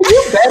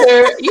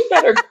 You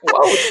better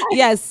quote.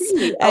 Yes.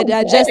 And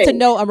just to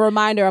note, a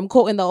reminder, I'm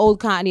quoting the old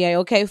Kanye,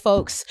 okay,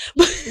 folks?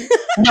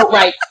 No,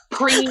 right.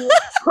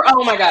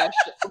 Oh my gosh.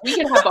 We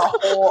can have a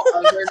whole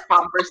other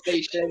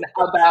conversation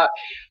about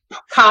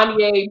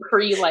Kanye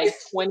pre like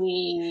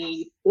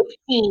 2015,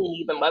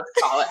 even, let's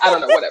call it. I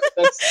don't know, whatever.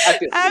 I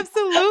feel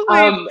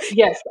absolutely.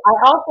 Yes, I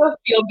also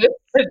feel this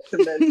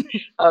sentiment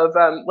of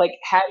like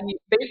how do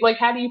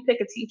you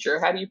pick a teacher?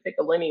 How do you pick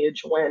a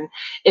lineage when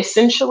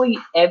essentially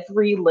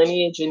every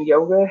lineage in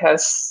yoga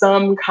has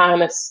some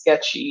kind of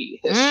sketchy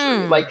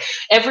history? Like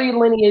every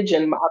lineage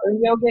in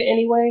modern yoga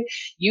anyway,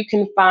 you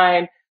can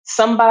find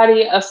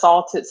somebody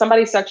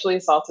sexually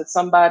assaulted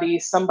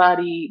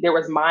somebody, there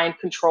was mind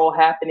control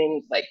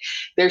happening. Like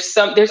there's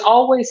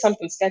always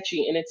something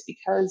sketchy, and it's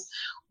because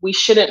we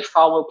shouldn't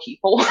follow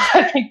people.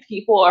 I think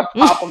people are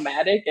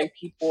problematic and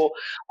people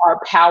are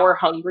power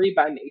hungry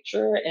by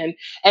nature, and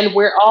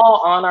we're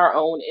all on our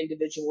own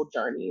individual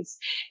journeys.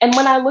 And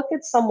when I look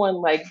at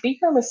someone like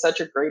Bikram is such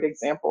a great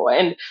example,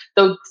 and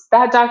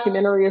that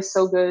documentary is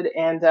so good,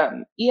 and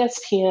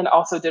ESPN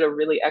also did a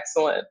really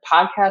excellent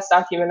podcast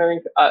documentary.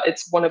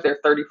 It's one of their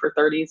 30 for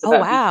 30s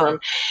about Bikram,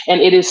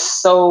 and it is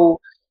so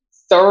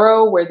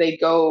thorough, where they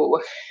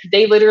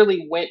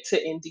literally went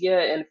to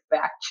India and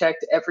fact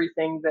checked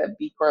everything that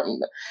Bikram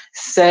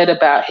said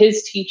about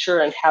his teacher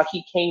and how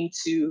he came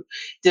to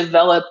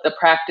develop the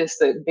practice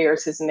that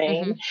bears his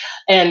name.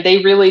 And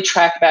they really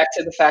track back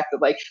to the fact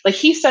that like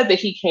he said that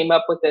he came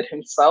up with it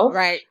himself.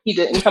 Right. He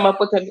didn't come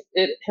up with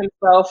it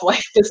himself.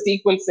 Like the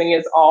sequencing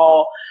is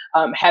all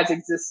has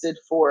existed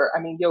for,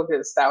 yoga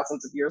is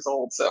thousands of years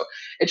old. So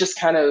it just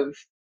kind of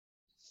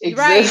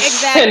exists, right,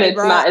 exactly, and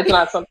it's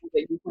not something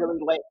that you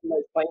really lay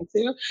claim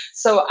to.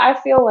 So I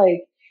feel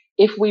like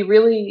if we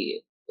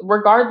really,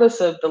 regardless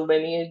of the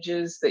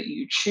lineages that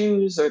you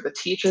choose or the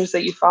teachers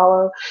that you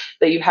follow,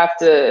 that you have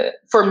to,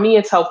 for me,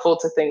 it's helpful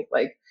to think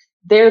like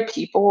they're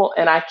people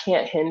and I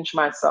can't hinge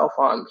myself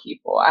on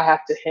people. I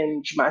have to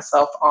hinge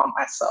myself on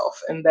myself.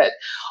 And that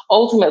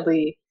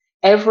ultimately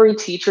every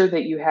teacher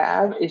that you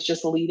have is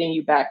just leading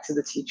you back to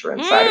the teacher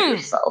inside of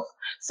yourself,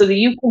 so that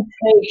you can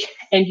take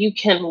and you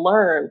can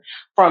learn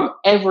from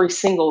every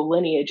single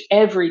lineage.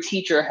 Every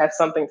teacher has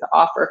something to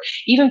offer.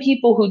 Even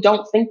people who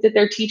don't think that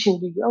they're teaching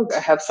you yoga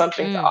have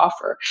something to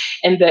offer.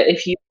 And that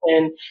if you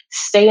can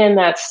stay in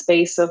that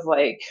space of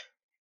like,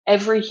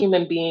 every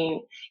human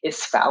being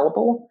is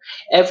fallible,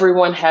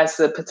 everyone has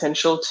the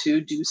potential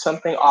to do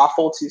something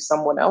awful to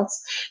someone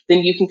else,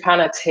 then you can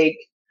kind of take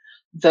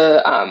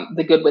the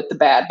good with the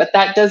bad. But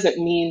that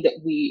doesn't mean that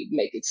we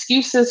make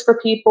excuses for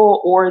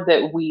people, or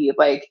that we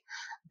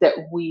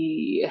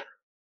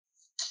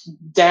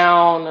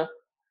downgrade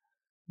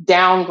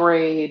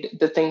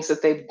the things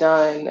that they've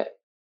done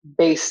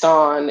based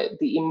on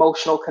the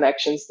emotional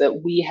connections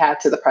that we had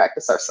to the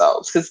practice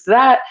ourselves. Because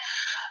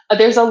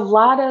there's a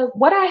lot of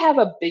what I have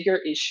a bigger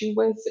issue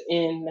with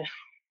in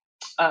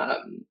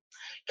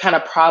kind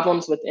of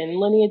problems within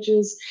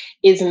lineages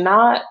is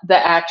not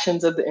the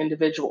actions of the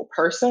individual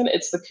person,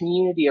 it's the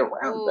community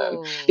around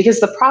them. Because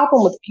the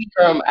problem with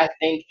Bikram, I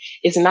think,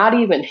 is not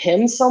even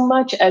him so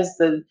much as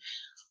the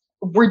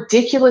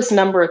ridiculous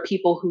number of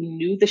people who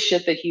knew the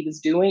shit that he was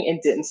doing and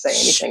didn't say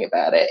anything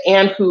about it,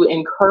 and who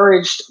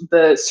encouraged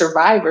the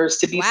survivors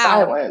to be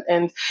silent,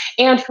 and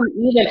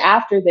who even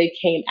after they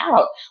came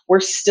out were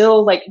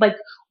still like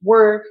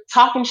we're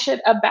talking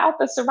shit about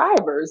the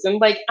survivors. And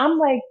like I'm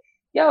like,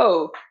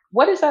 yo,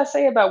 what does that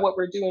say about what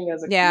we're doing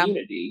as a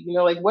community?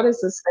 Like what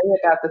does this say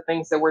about the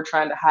things that we're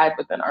trying to hide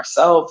within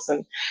ourselves?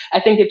 And I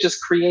think it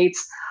just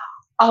creates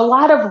a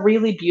lot of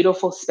really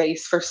beautiful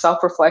space for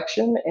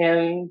self-reflection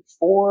and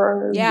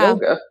for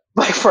yoga,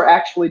 like for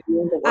actually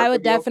doing the work. I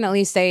would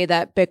definitely say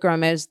that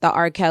Bikram is the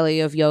R. Kelly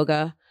of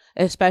yoga,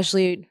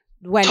 especially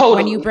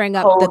when you bring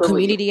up the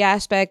community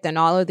aspect and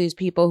all of these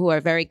people who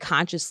are very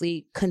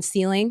consciously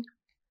concealing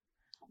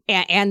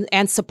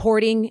and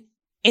supporting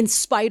in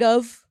spite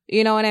of,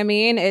 you know what I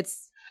mean?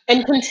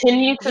 And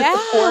continue to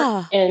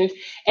support and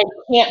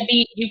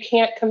you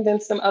can't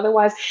convince them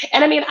otherwise.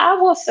 And I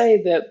will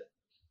say that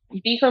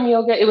Bikram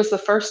yoga, it was the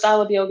first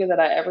style of yoga that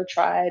I ever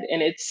tried.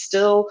 And it's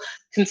still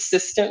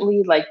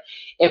consistently like,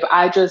 if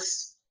I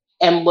just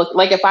am look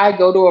like if I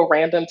go to a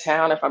random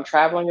town, if I'm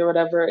traveling or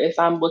whatever, if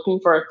I'm looking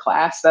for a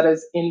class, that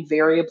is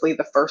invariably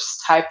the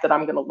first type that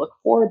I'm going to look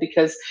for,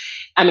 because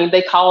I mean,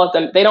 they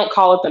don't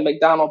call it the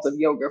McDonald's of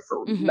yoga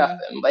for Mm-hmm.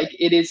 nothing. Like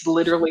it is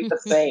literally the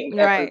same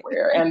Right.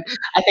 everywhere. And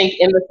I think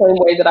in the same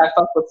way that I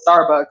fuck with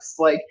Starbucks,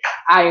 like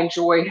I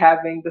enjoy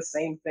having the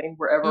same thing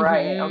wherever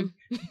I Mm-hmm. am.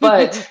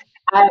 But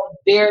I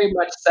very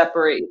much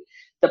separate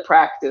the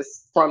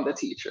practice from the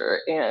teacher.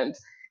 And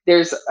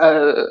there's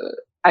a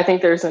I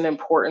think there's an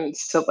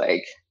importance to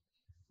like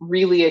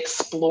really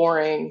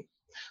exploring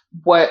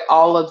what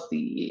all of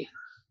the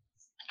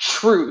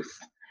truth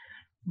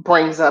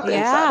brings up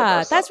inside of Yeah,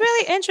 that's ourselves.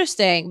 really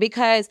interesting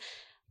because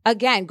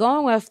again,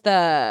 going with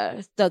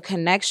the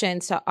connection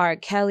to R.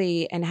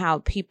 Kelly and how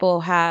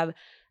people have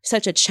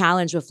such a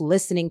challenge with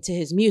listening to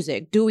his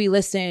music. Do we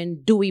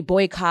listen? Do we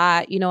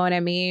boycott? You know what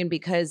I mean?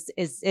 Because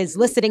is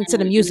listening to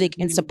the music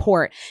in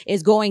support,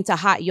 is going to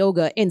hot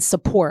yoga in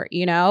support,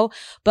 you know?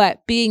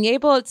 But being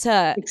able to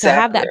have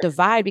Exactly. that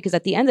divide, because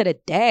at the end of the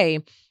day,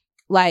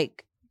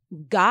 like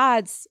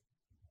God's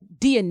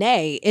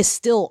DNA is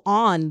still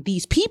on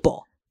these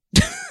people.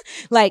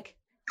 like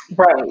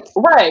Right,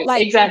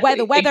 whether exactly,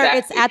 it's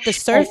exactly. at the And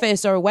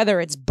surface or whether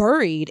it's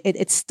buried,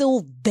 it's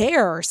still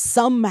there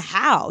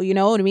somehow, you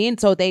know what I mean?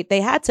 So they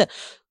had to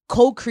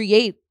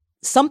co-create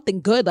something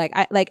good.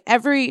 I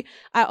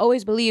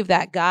always believe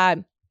that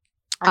God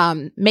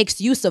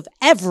makes use of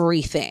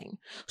everything.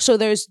 So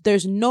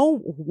there's no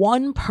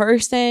one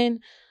person,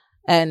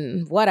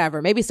 and whatever,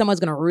 maybe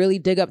someone's gonna really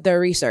dig up their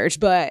research,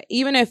 but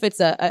even if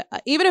it's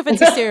even if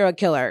it's a serial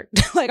killer,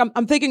 like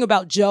I'm thinking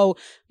about Joe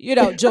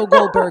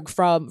Goldberg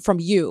from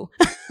You.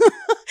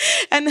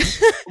 And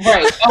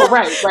right. Oh,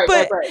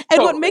 but right.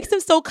 and what Totally. makes him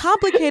so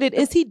complicated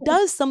is he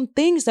does some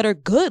things that are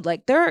good.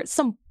 Like there are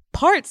some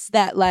parts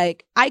that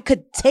like I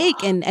could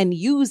take and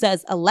use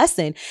as a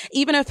lesson,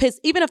 even if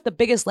the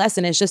biggest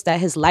lesson is just that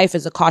his life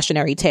is a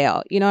cautionary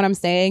tale. You know what I'm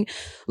saying?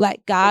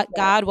 Like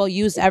God will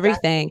use Exactly.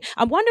 everything.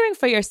 I'm wondering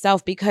for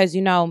yourself, because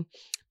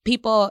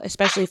people,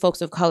 especially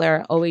folks of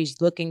color, are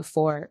always looking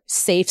for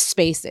safe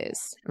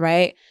spaces,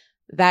 right?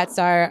 That's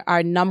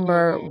our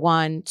number Mhm.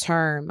 one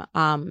term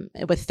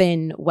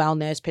within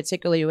wellness,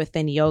 particularly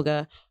within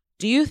yoga.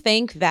 Do you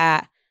think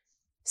that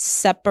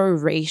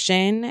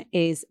separation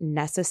is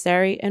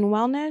necessary in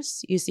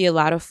wellness? You see a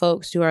lot of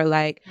folks who are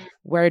like,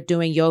 we're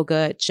doing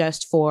yoga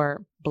just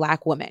for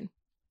Black women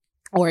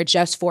or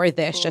just for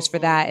this, just for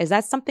Mhm. that. Is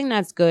that something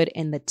that's good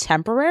in the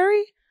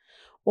temporary?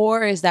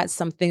 Or is that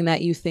something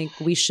that you think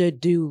we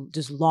should do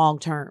just long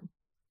term?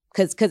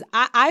 Because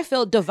I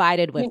feel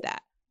divided with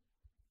that.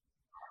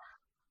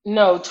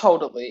 No,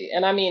 totally.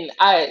 And I mean,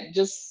 I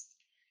just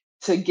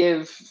to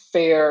give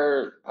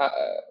fair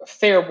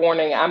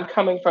warning, I'm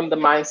coming from the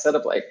mindset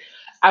of like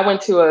I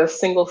went to a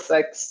single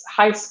sex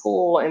high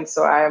school, and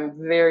so I am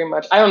very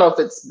much. I don't know if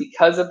it's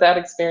because of that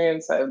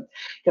experience,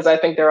 because I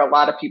think there are a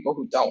lot of people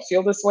who don't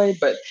feel this way,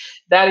 but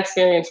that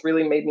experience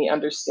really made me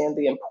understand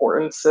the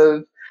importance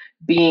of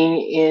being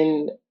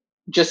in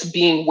just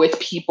being with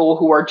people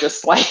who are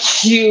just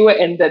like you,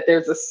 and that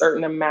there's a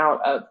certain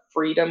amount of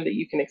freedom that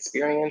you can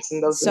experience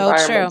in those So true.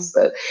 environments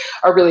that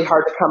are really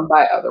hard to come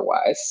by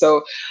otherwise.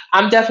 So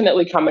I'm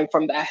definitely coming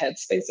from that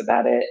headspace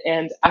about it.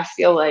 And I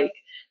feel like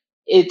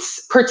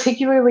it's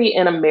particularly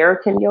in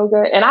American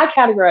yoga, and I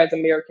categorize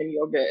American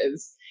yoga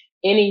as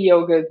any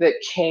yoga that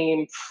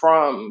came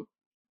from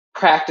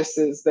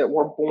practices that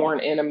were born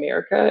in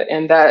America,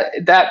 and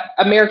that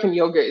American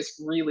yoga is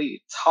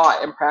really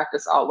taught and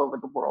practiced all over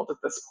the world at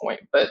this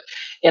point. But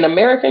in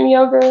American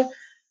yoga,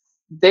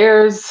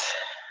 there's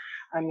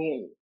I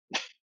mean,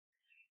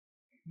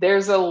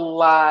 there's a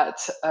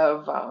lot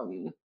of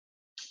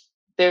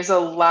there's a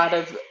lot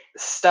of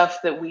stuff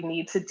that we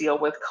need to deal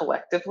with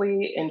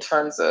collectively in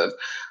terms of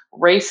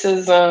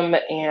racism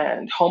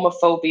and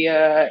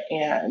homophobia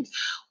and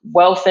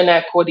wealth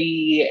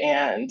inequity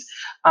and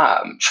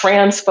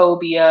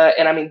transphobia.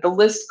 And I mean, the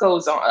list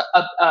goes on.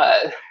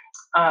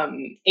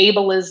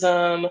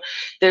 Ableism.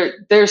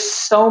 There's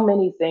so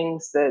many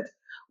things that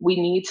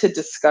we need to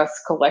discuss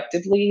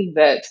collectively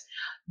that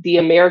the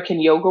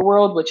American yoga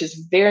world, which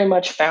is very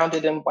much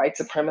founded in white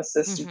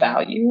supremacist Mm-hmm.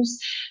 values,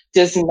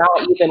 does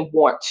not even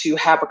want to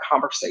have a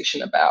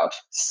conversation about.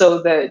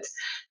 So that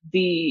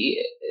the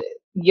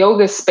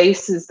yoga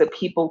spaces that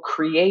people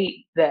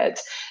create that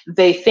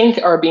they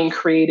think are being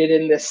created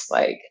in this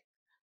like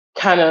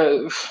kind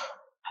of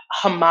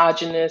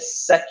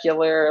homogenous,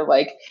 secular,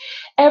 like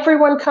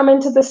everyone come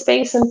into the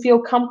space and feel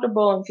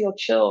comfortable and feel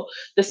chill.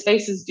 The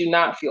spaces do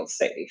not feel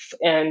safe.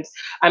 And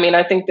I mean,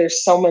 I think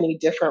there's so many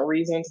different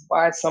reasons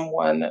why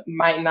someone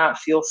might not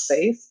feel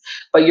safe,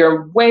 but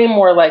you're way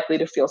more likely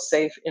to feel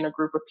safe in a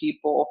group of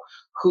people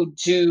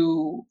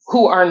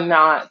who are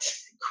not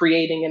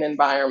creating an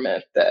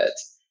environment that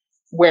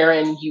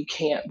wherein you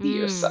can't be Mm.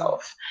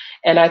 yourself.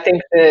 And I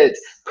think that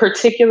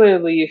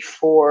particularly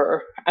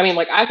for, I mean,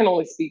 like I can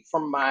only speak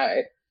from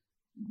my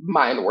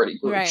minority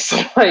group. Right. So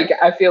like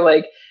I feel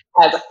like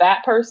as a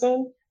fat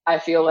person, I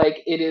feel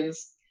like it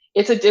is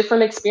it's a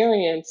different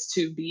experience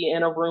to be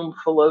in a room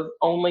full of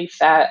only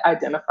fat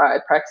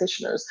identified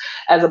practitioners.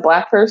 As a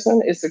Black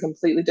person, it's a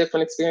completely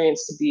different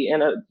experience to be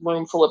in a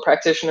room full of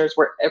practitioners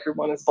where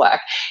everyone is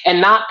Black,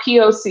 and not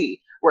POC,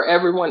 where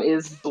everyone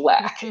is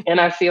Black. And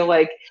I feel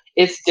like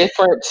it's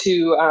different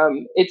to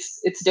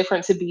it's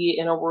different to be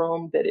in a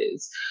room that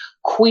is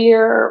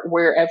queer,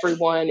 where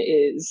everyone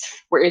is,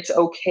 where it's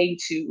okay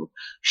to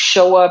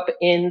show up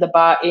in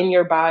in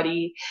your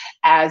body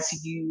as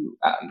you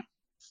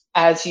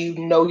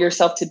know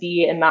yourself to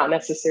be, and not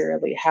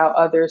necessarily how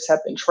others have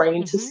been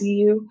trained to see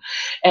you.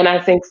 And I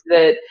think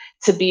that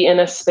to be in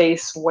a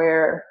space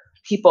where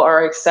people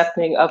are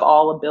accepting of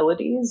all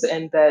abilities,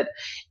 and that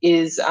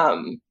is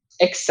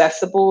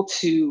accessible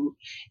to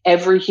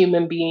every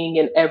human being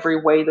in every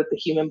way that the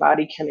human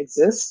body can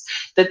exist,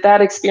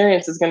 that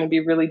experience is going to be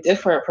really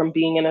different from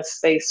being in a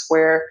space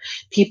where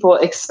people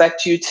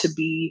expect you to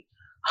be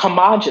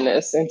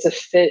homogenous and to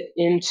fit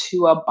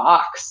into a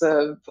box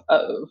of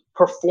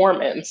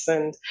performance.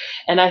 And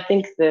I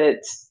think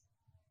that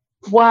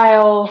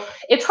while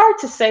it's hard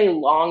to say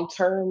long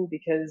term,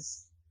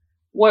 because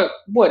what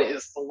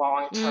is the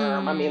long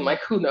term? I mean,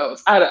 like, who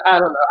knows? I don't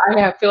know.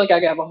 I feel like I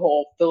have a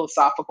whole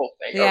philosophical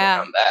thing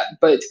around that.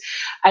 But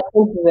I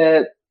think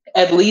that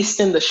at least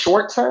in the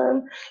short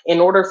term, in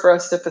order for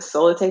us to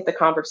facilitate the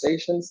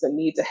conversations that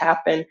need to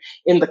happen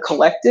in the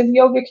collective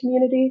yoga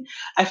community,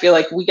 I feel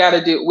like we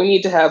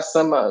need to have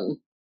some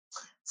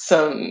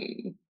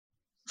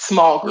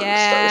small groups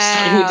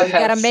first. We need to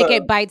gotta make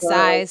it bite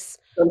size.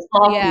 Some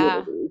small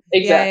communities.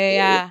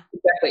 Exactly.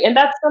 Exactly. And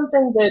that's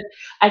something that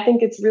I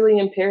think it's really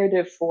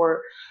imperative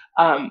for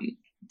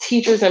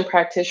teachers and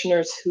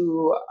practitioners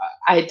who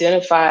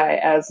identify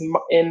as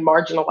in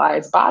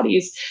marginalized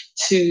bodies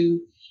to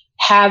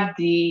have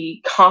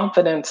the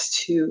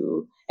confidence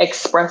to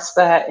express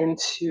that and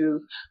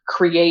to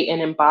create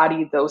and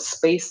embody those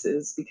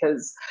spaces.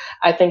 Because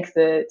I think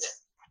that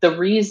the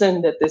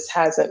reason that this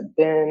hasn't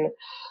been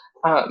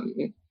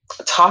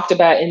talked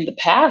about in the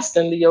past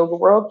in the yoga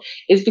world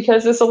is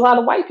because there's a lot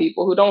of white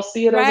people who don't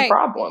see it as a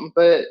problem,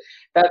 but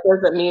that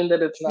doesn't mean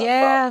that it's not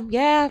a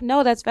problem.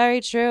 No, that's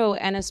very true.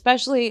 And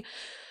especially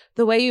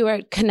the way you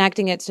were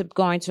connecting it to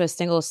going to a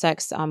single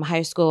sex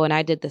high school, and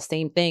I did the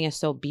same thing, is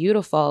so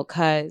beautiful,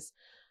 because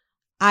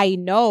I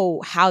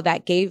know how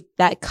that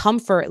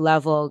comfort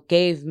level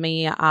gave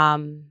me a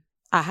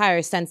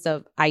higher sense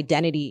of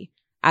identity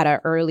at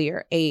an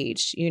earlier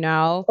age, you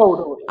know?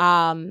 Totally.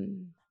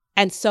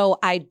 And so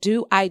I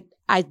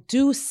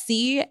do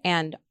see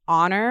and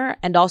honor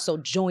and also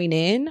join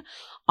in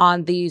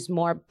on these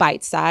more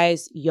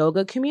bite-sized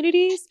yoga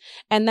communities.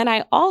 And then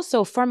I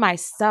also, for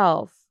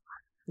myself,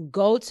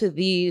 go to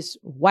these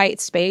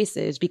white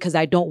spaces because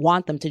I don't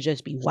want them to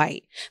just be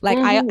white. Like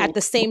at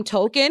the same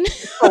token,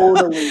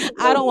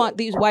 I don't want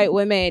these white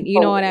women, you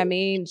know what I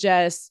mean?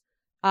 Just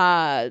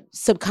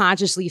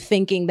subconsciously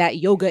thinking that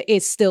yoga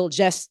is still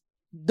just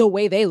the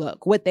way they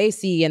look, what they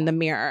see in the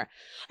mirror.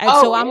 And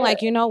so I'm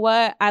like, you know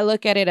what? I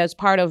look at it as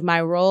part of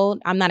my role.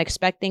 I'm not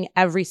expecting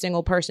every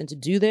single person to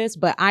do this,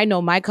 but I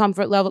know my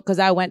comfort level because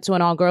I went to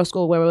an all-girls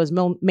school where it was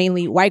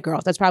mainly white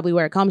girls. That's probably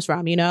where it comes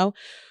from, you know?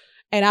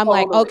 And I'm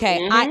like,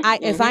 okay,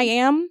 if I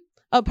am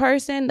a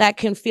person that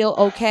can feel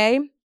okay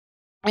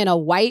in a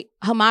white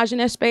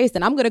homogenous space,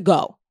 then I'm going to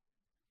go.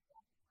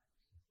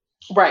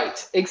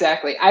 Right,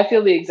 exactly. I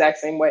feel the exact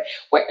same way.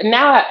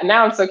 Now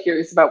I'm so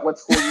curious about what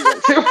school you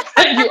went to.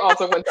 You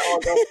also went to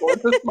all-girls school.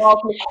 It's a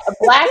small, a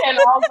Black and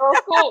all-girls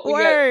school.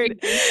 Word.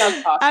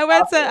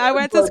 I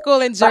went to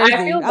school in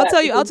Jersey.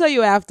 I'll tell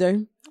you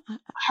after.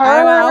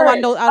 I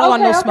don't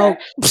want no smoke.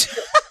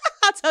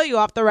 I'll tell you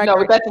off the record.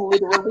 No, that's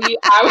literally,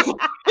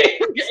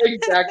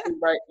 exactly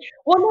right.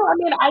 Well, no, I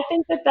mean, I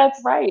think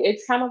that's right.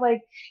 It's kind of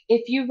like,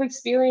 if you've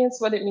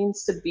experienced what it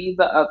means to be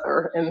the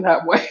other in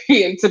that way,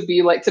 and to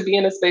be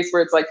in a space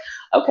where it's like,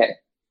 okay,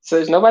 so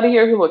there's nobody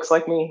here who looks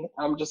like me.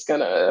 I'm just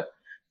gonna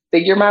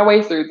figure my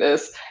way through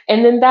this.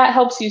 And then that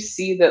helps you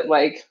see that,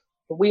 like,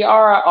 we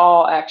are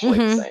all actually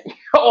the same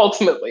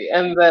ultimately.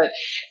 And that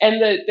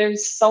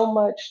there's so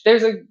much,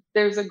 there's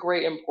a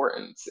great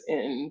importance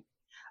in,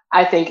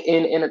 I think,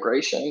 in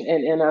integration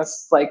and in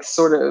us, like,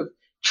 sort of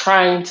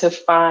trying to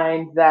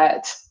find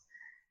that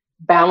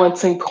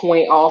balancing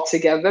point all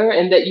together,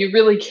 and that you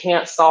really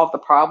can't solve the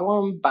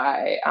problem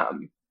by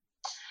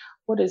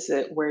what is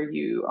it where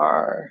you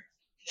are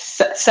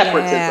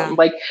separatism.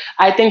 Like,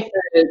 I think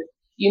that,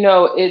 you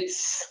know,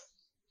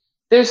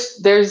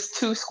 there's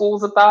two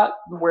schools of thought,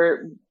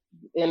 where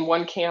in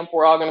one camp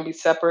we're all going to be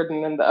separate,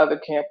 and in the other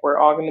camp we're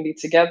all going to be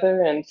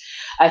together. And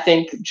I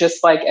think,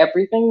 just like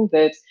everything,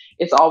 that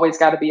it's always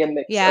got to be a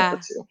mix of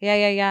the two.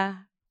 Yeah.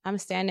 I'm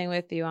standing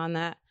with you on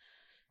that.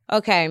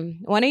 Okay,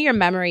 one of your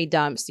memory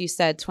dumps, you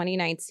said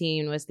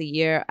 2019 was the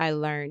year I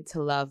learned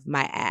to love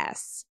my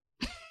ass.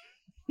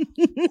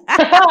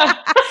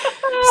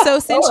 So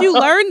since you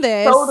learned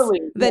this,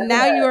 then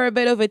now you're a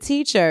bit of a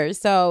teacher.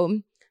 So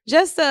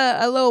just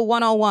a little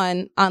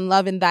 101 on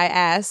loving thy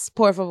ass,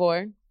 por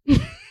favor.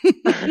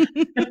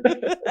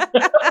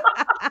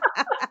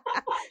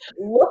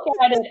 Look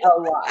at it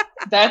a lot.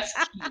 That's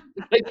key.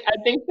 Like, I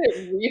think that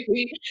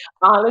really,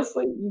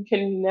 honestly, you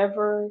can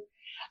never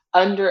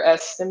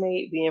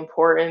underestimate the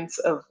importance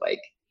of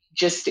like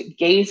just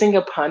gazing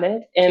upon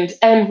it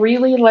and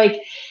really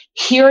like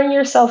hearing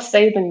yourself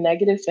say the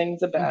negative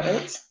things about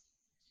Mhm. it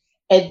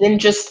and then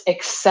just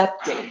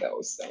accepting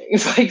those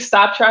things. Like,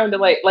 stop trying to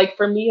like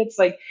for me it's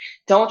like,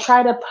 don't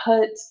try to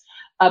put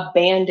a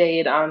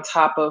band-aid on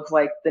top of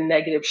like the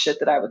negative shit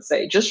that I would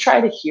say. Just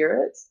try to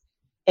hear it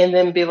and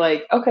then be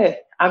like, okay,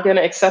 I'm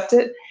gonna accept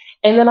it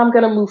and then I'm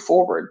gonna move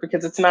forward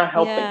because it's not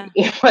helping Yeah.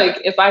 me.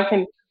 Like, if I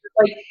can,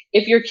 like,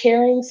 if you're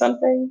carrying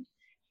something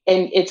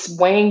and it's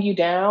weighing you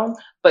down,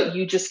 but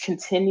you just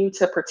continue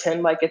to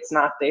pretend like it's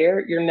not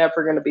there, you're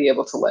never going to be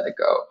able to let it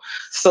go.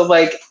 So,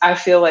 like, I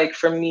feel like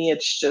for me,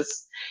 it's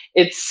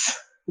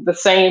the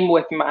same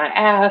with my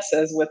ass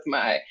as with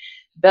my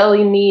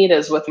belly meat,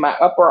 as with my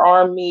upper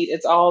arm meat.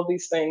 It's all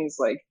these things,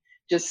 like,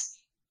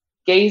 just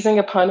gazing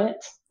upon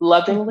it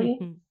lovingly,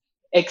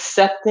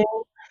 accepting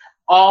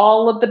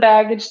all of the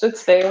baggage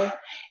that's there,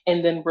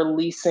 and then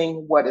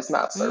releasing what is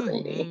not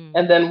serving me. Mhm.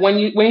 And then when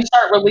you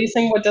start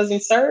releasing what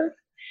doesn't serve,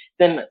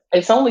 then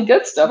it's only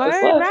good stuff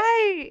that's Right, left.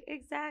 right.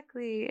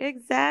 Exactly.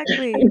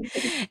 Exactly.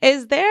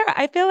 Is there,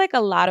 I feel like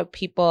a lot of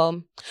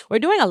people, we're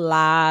doing a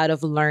lot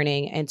of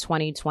learning in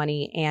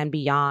 2020 and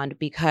beyond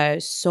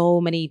because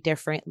so many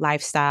different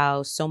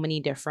lifestyles, so many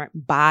different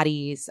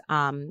bodies,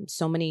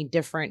 so many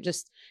different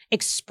just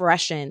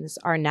expressions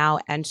are now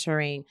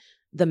entering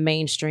the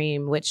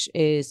mainstream, which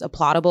is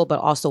applaudable, but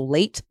also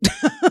late.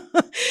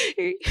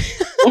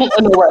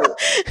 No, right.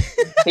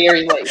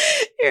 Very late.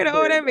 You know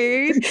what Very I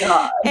mean? late.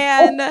 God.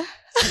 And a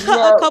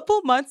Yeah.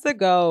 couple months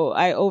ago,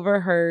 I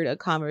overheard a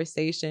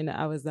conversation.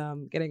 I was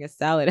getting a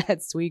salad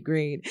at Sweet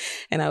Green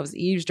and I was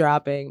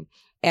eavesdropping.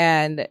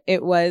 And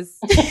it was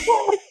You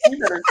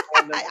better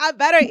stand up. I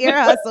better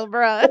ear hustle,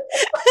 bro.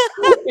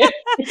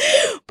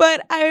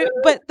 But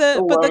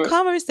the Love it.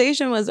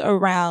 conversation was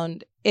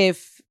around it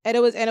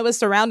was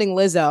surrounding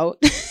Lizzo.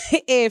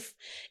 if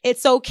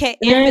it's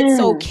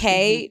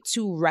okay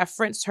to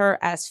reference her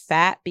as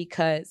fat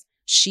because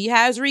she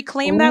has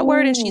reclaimed that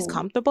word and she's Ooh.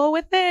 comfortable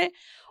with it,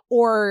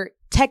 or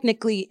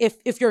technically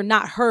if you're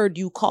not heard,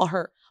 you call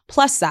her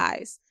plus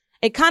size.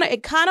 It kind of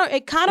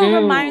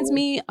reminds Mm.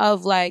 me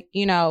of like,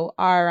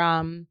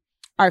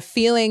 our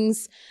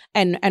feelings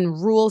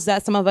and rules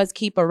that some of us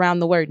keep around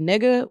the word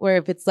nigga, where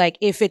if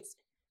it's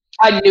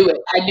I knew it.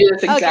 I knew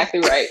that's okay. exactly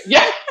right.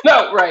 Yeah.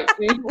 No, right.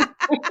 Okay.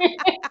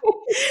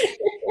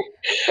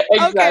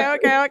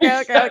 Exactly.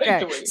 Okay.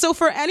 Exactly. So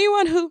for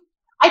anyone who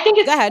I think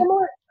go it's ahead.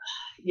 similar.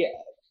 Yeah.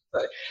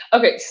 Sorry.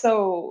 Okay,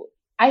 so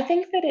I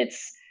think that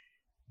it's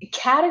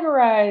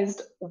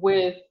categorized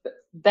with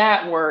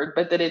that word,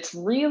 but that it's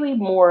really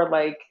more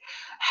like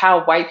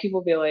how white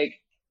people be like,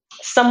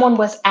 someone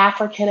was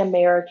African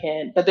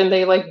American, but then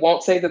they like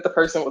won't say that the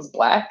person was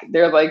black.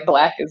 They're like,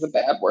 black is a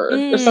bad word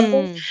or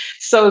something. Mm,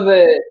 So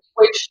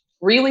which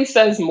really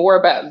says more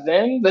about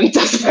them than it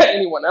does about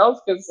anyone else.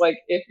 Because like,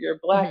 if mhm. you're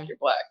black,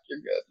 you're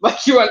good.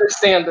 Like, you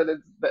understand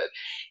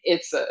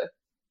it's a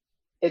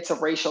it's a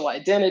racial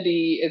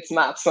identity. It's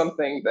not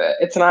something that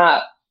it's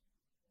not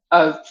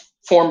a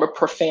form of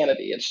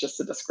profanity. It's just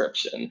a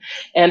description.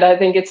 And I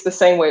think it's the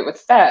same way with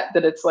fat,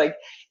 that it's like,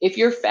 if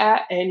you're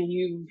fat and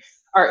you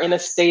are in a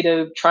state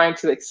of trying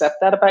to accept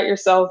that about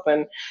yourself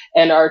and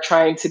are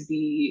trying to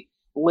be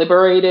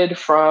liberated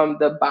from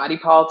the body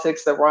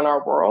politics that run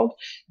our world,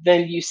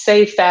 then you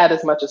say fat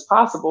as much as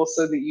possible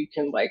so that you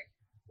can like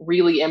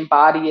really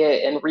embody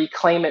it and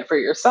reclaim it for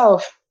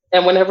yourself.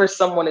 And whenever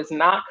someone is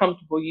not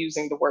comfortable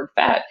using the word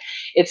fat,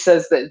 it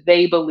says that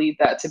they believe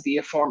that to be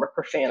a form of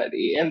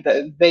profanity and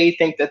that they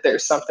think that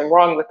there's something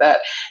wrong with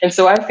that. And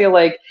so I feel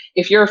like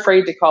if you're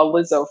afraid to call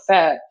Lizzo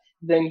fat,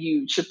 then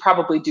you should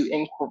probably do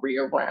inquiry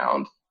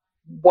around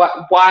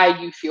why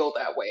you feel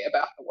that way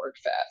about the word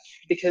fat,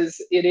 because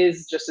it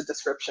is just a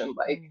description,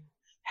 like Mm,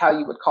 how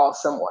you would call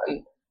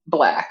someone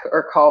black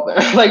or call them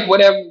like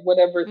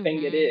whatever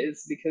thing it mhm.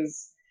 is,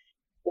 because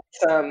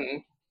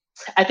it's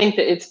I think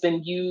that it's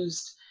been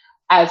used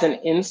as an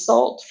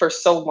insult for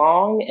so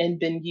long and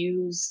been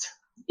used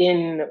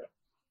in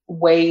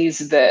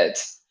ways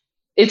that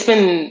it's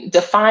been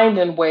defined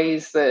in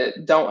ways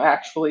that don't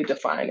actually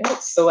define it.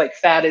 So, like,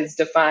 fat is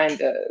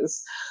defined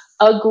as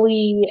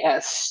ugly,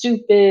 as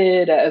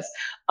stupid, as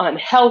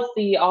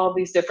unhealthy, all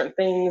these different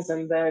things.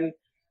 And then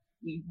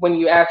when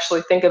you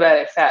actually think about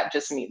it, fat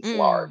just means Mm,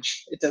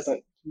 large. It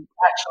doesn't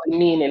actually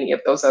mean any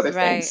of those other things.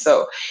 right.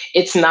 So,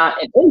 it's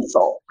not an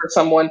insult for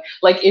someone.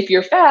 Like, if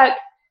you're fat,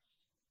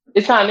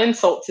 it's not an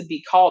insult to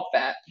be called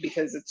fat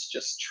because it's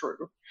just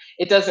true.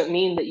 It doesn't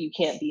mean that you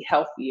can't be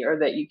healthy or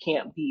that you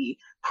can't be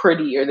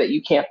pretty or that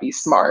you can't be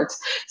smart.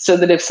 So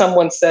that if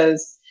someone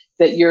says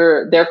that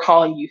they're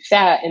calling you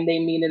fat and they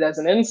mean it as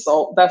an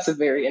insult, that's a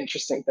very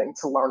interesting thing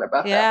to learn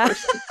about that Yeah.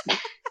 person.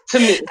 To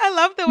me, I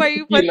love the way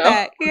you you put know.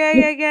 that.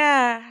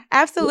 Yeah.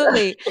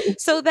 Absolutely.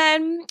 So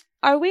then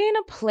are we in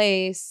a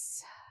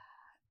place?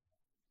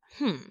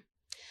 Hmm.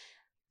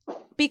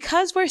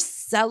 because we're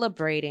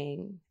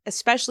celebrating,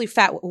 especially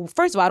fat.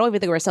 First of all, I don't even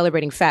think we're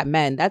celebrating fat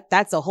men.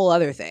 That's a whole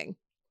other thing.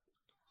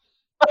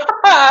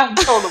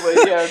 Totally,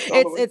 yeah,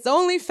 totally. It's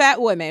only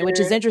fat women, which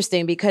is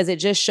interesting because it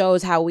just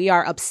shows how we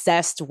are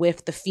obsessed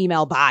with the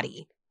female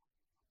body,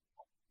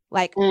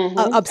 like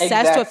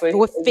obsessed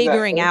with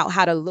figuring out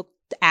how to look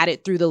at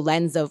it through the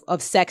lens of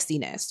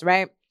sexiness,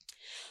 right?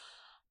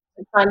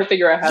 Trying to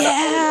figure out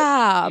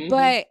how to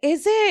but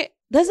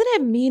doesn't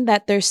it mean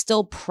that there's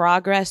still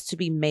progress to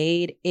be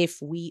made if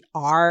we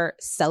are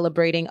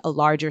celebrating a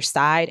larger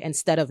side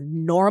instead of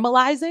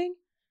normalizing?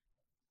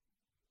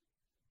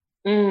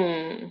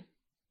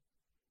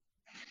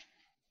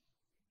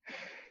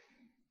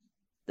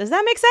 Does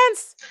that make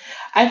sense?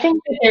 I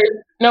think that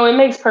it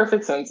makes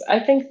perfect sense. I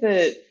think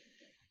that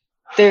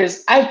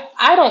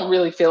I don't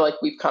really feel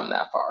like we've come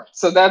that far.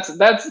 So that's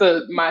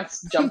my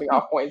jumping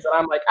off points. And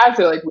I'm like, I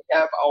feel like we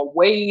have a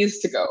ways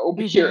to go,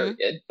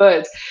 period.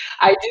 But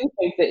I do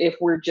think that if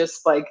we're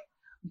just like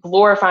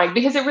glorifying,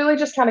 because it really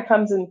just kind of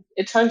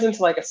it turns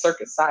into like a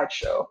circus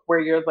sideshow where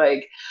you're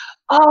like,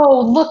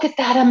 oh, look at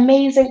that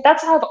amazing.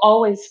 That's how I've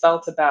always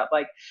felt about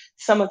like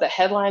some of the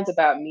headlines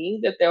about me,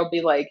 that they'll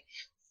be like,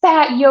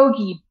 fat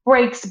yogi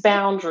breaks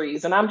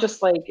boundaries. And I'm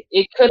just like,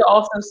 it could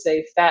also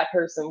say fat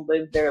person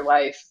lived their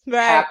life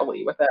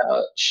happily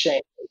without shame.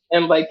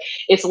 And like,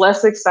 it's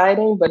less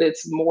exciting, but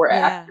it's more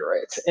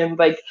accurate. And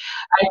like,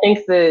 I think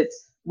that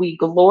we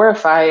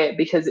glorify it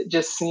because it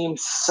just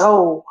seems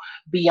so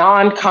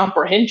beyond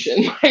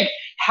comprehension. Like,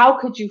 how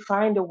could you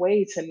find a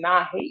way to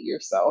not hate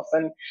yourself?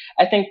 And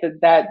I think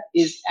that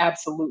is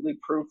absolutely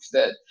proof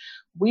that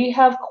we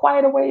have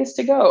quite a ways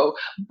to go.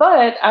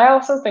 But I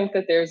also think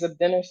that there's a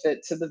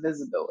benefit to the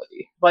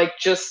visibility, like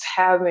just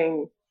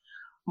having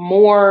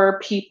more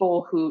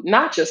people who,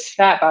 not just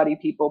fat body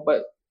people,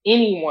 but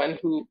anyone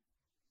who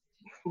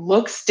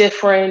looks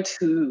different,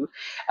 who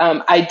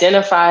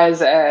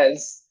identifies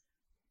as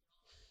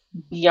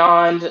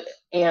beyond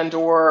and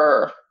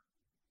or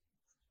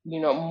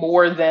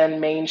more than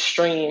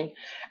mainstream.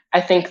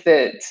 I think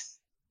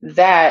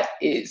that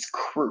is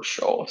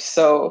crucial.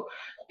 So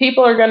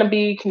people are going to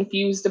be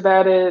confused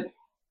about it.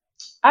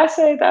 I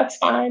say that's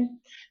fine.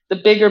 The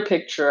bigger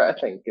picture, I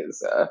think,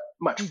 is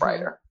much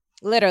brighter.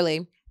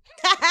 Literally.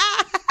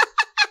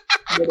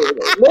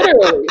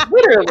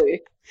 Literally.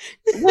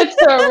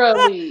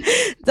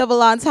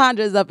 Double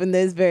entendres up in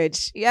this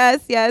bitch.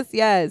 Yes.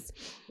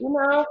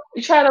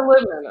 You try to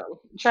live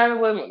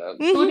in them.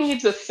 Who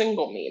needs a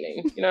single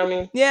meaning? You know what I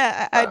mean?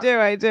 Yeah,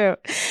 I do.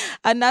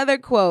 Another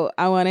quote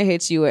I want to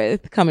hit you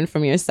with, coming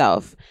from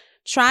yourself.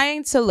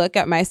 Trying to look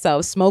at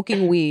myself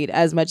smoking weed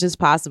as much as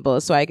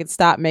possible so I could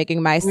stop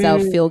making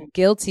myself feel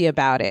guilty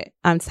about it.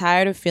 I'm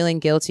tired of feeling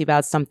guilty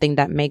about something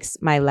that makes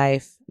my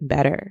life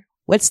better.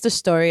 What's the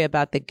story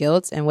about the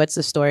guilt and what's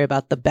the story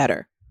about the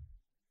better?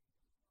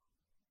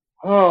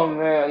 Oh,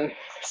 man.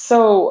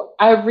 So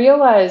I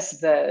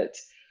realized that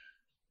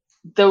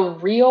the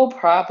real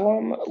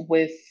problem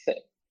with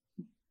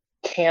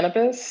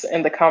cannabis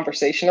and the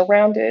conversation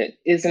around it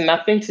is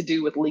nothing to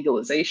do with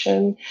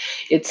legalization.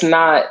 It's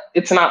not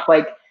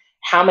like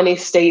how many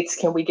states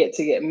can we get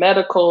to get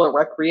medical or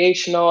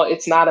recreational.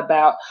 It's not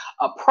about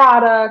a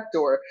product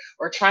or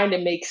trying to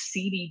make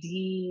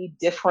CBD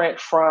different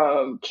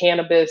from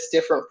cannabis,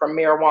 different from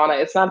marijuana.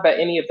 It's not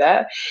about any of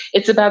that.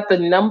 It's about the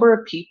number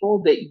of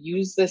people that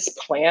use this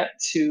plant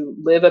to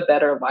live a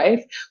better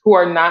life who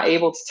are not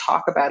able to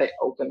talk about it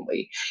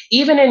openly.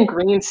 Even in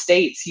green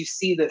states, you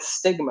see this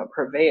stigma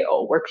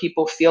prevail where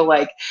people feel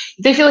like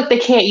they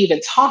can't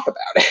even talk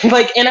about it.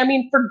 Like, and I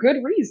mean, for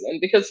good reason,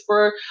 because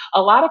for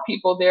a lot of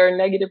people, there are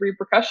negative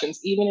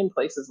repercussions, even in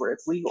places where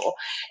it's legal.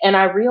 And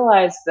I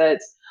realized that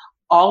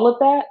all of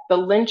that, the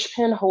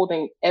linchpin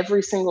holding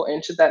every single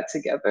inch of that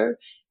together,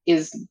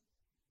 is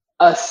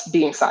us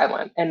being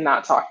silent and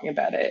not talking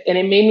about it. And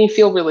it made me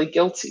feel really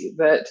guilty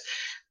that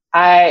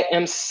I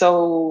am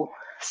so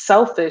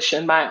selfish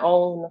in my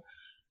own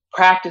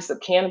practice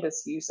of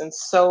cannabis use and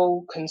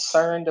so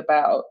concerned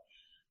about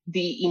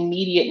the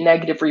immediate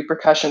negative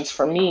repercussions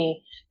for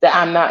me that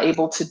I'm not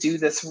able to do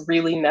this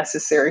really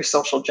necessary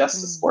social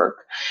justice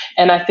work.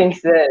 And I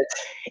think that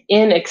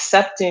in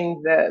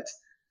accepting that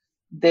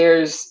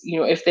there's,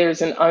 if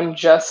there's an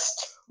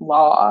unjust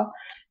law,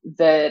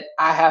 that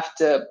I have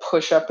to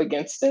push up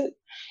against it.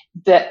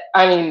 That,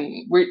 I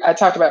mean, I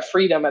talked about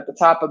freedom at the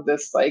top of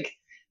this, like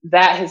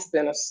that has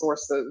been a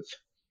source of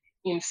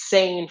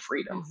insane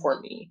freedom for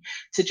me,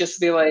 to just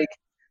be like,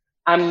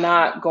 I'm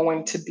not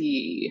going to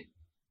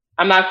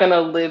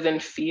live in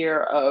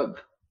fear of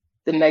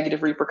the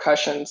negative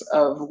repercussions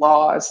of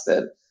laws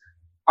that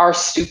are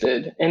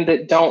stupid and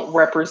that don't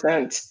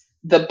represent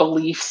the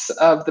beliefs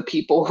of the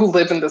people who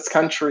live in this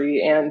country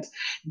and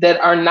that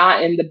are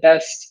not in the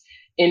best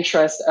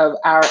interest of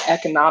our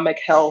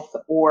economic health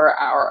or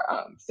our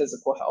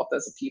physical health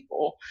as a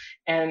people.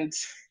 And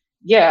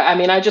yeah, I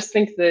mean, I just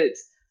think that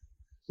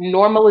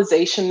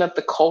normalization of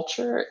the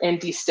culture and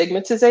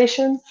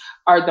destigmatization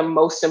are the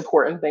most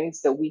important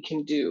things that we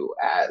can do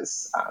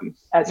as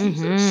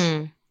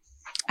users.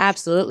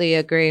 Absolutely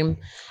agree.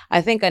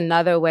 I think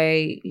another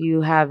way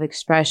you have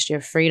expressed your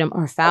freedom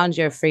or found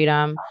your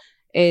freedom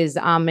is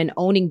in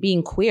owning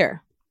being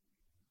queer.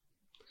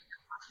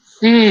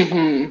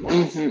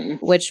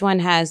 Which one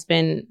has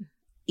been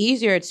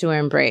easier to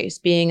embrace?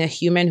 Being a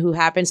human who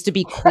happens to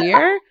be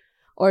queer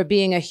or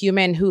being a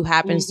human who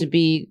happens to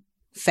be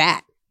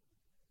fat?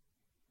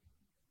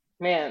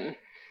 Man,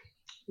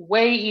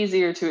 way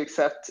easier to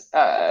accept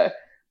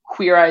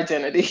queer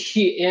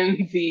identity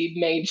in the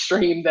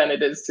mainstream than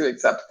it is to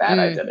accept fat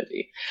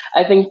identity.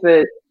 I think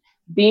that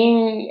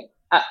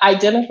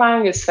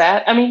identifying as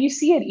fat, I mean, you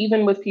see it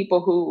even with people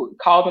who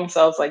call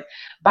themselves like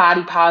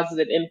body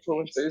positive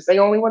influencers. They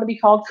only want to be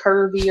called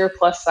curvy or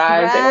plus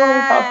size. Right. They don't want to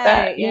be called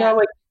fat. You know,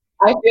 like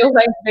I feel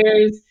like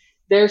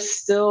there's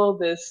still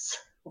this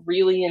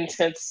really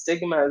intense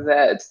stigma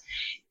that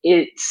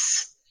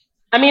it's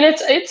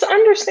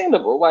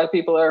understandable why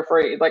people are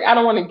afraid. Like, I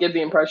don't want to give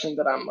the impression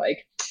that I'm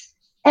like,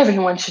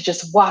 everyone should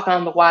just walk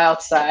on the wild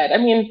side. I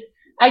mean,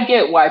 I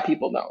get why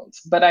people don't,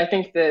 but I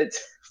think that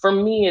for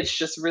me, it's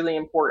just really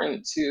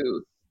important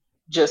to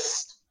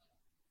just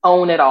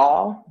own it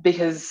all,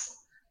 because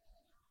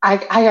I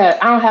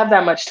don't have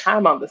that much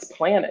time on this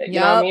planet. You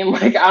know what I mean?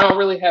 Like, I don't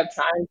really have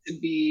time to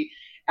be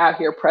out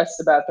here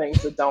pressed about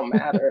things that don't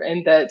matter.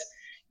 And that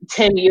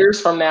 10 years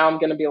from now, I'm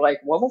going to be like,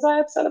 what was I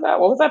upset about?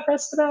 What was I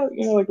pressed about?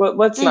 You know, like,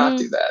 let's not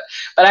do that.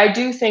 But I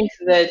do think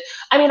that,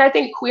 I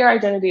think queer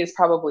identity is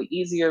probably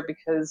easier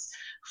because,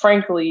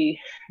 frankly,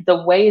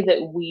 the way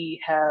that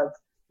we have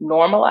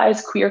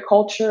normalized queer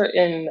culture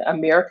in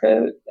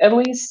America, at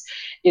least,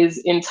 is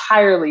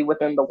entirely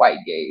within the white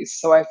gaze.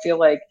 So I feel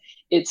like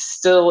it's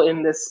still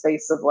in this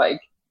space of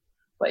like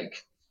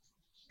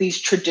these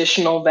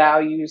traditional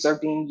values are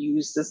being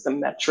used as the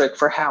metric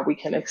for how we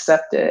can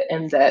accept it.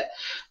 And that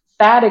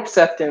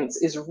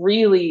acceptance is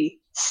really,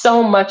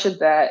 so much of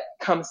that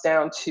comes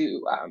down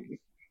to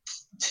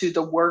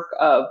the work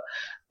of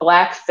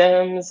Black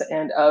femmes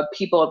and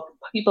people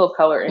of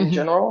color in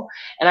general.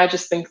 And I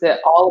just think that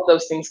all of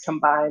those things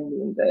combined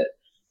mean that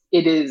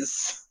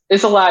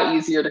it's a lot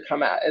easier to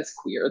come out as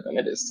queer than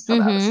it is to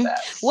come out as fat.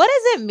 What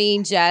does it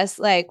mean, Jess?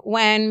 Like,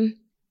 when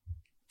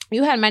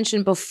you had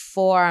mentioned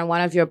before on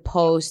one of your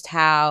posts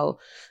how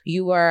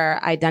you were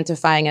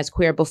identifying as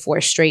queer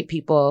before straight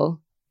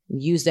people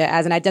used it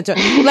as an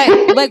identity.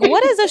 like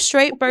what does a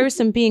straight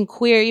person being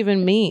queer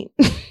even mean?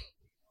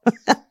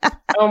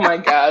 Oh my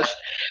gosh.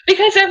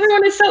 Because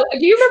everyone is so,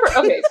 do you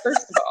remember? Okay,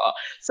 first of all,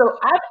 so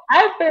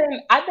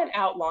I've been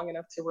out long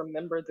enough to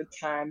remember the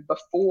time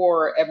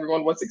before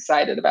everyone was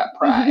excited about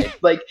Pride.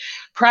 Like,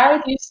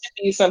 Pride used to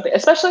be something,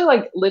 especially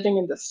like living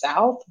in the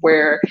South,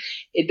 where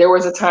there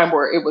was a time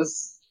where it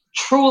was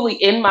truly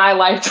in my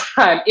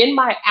lifetime, in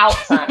my out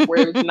time,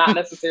 where it was not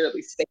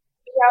necessarily safe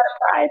out of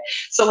Pride.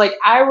 So like,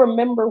 I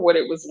remember what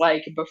it was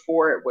like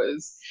before it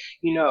was,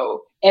 you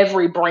know,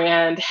 every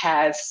brand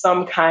has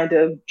some kind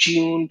of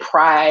June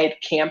Pride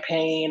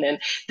campaign. And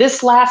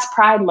this last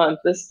Pride month,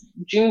 this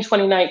June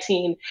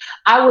 2019,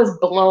 I was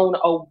blown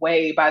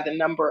away by the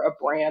number of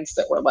brands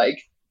that were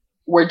like,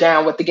 we're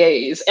down with the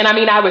gays. And I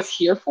mean, I was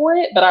here for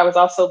it, but I was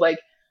also like,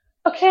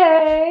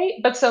 okay.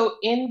 But so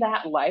in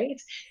that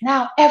light,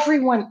 now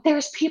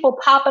there's people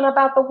popping up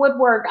out the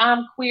woodwork.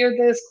 I'm queer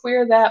this,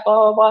 queer that,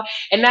 blah, blah, blah.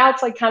 And now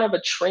it's like kind of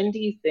a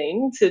trendy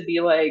thing to be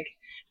like,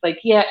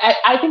 yeah,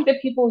 I think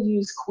that people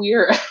use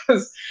queer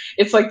as,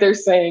 it's like they're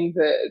saying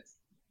that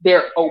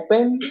they're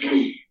open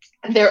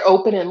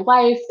in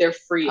life, they're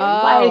free in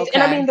life. Okay.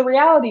 And I mean, the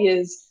reality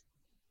is,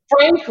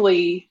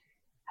 frankly,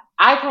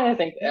 I kind of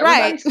think that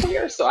everybody's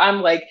queer. So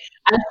I'm like,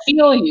 I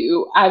feel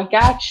you, I've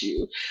got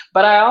you.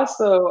 But I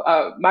also,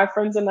 my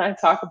friends and I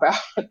talk about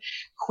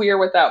queer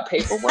without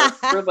paperwork.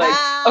 We're like,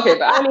 okay,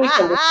 but I need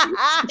some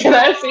receipts. Can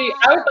I see?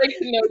 I would like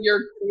to know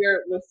your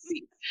queer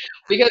receipts.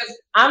 Because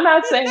I'm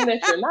not saying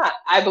that you're not.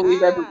 I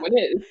believe everyone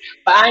is.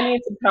 But I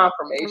need some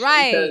confirmation.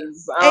 Right.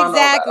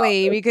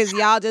 Exactly. Because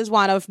y'all just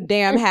want a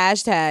damn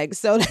hashtag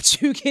so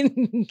that you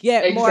can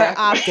get more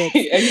optics.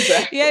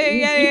 Exactly.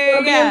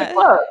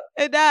 Yeah.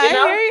 And I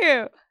hear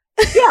you.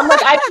 Yeah, I'm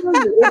like, I feel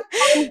you.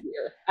 It's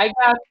easier. I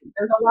got you.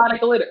 There's a lot of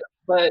glitter,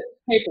 but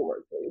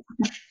paperwork, please.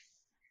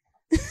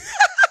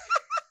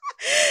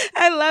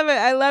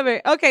 I love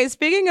it. Okay,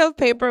 speaking of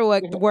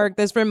paperwork,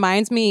 this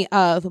reminds me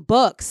of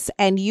books.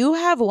 And you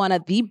have one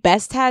of the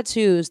best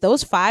tattoos.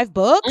 Those 5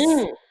 books.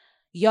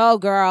 Yo,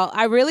 girl,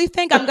 I really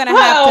think I'm gonna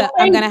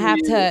have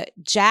to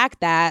jack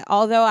that.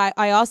 Although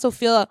I also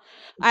feel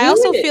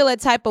a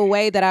type of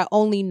way that I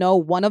only know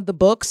one of the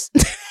books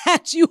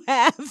that you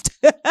have.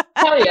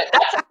 Hell yeah,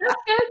 that's good.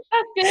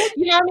 That's good.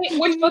 You know what I mean?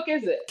 Which book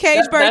is it?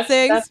 Caged-Bird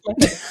Sings.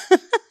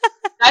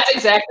 That's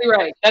exactly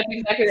right. That's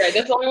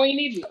the only one you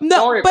need.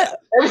 Don't worry about it.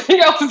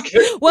 Everything else is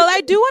good. Well,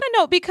 I do want to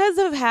know, because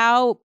of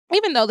how,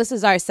 even though this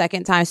is our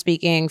second time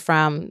speaking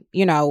from,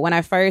 you know, when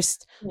I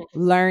first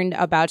learned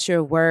about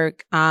your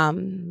work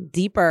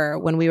deeper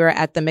when we were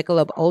at the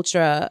Michelob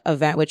Ultra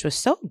event, which was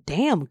so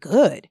damn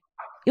good.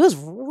 It was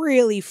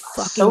really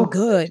fucking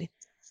good.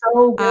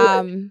 So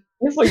good.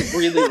 It's like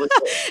really, really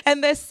good.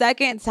 And the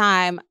second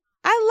time,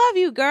 I I love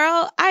you,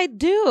 girl. I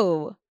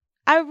do.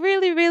 I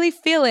really, really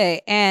feel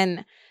it.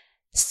 And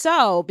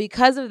so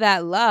because of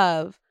that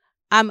love,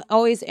 I'm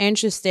always am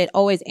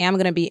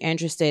going to be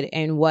interested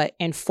in what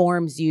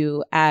informs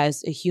you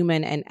as a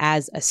human and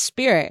as a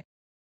spirit.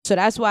 So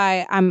that's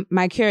why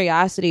my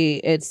curiosity,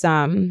 it's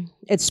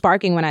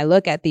sparking when I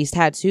look at these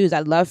tattoos.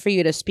 I'd love for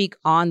you to speak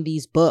on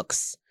these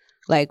books,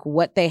 like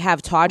what they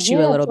have taught you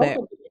a little bit.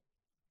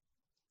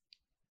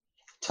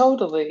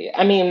 Totally.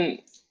 I mean,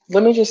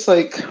 let me just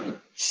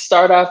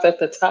start off at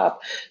the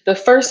top. The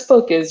first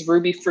book is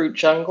Ruby Fruit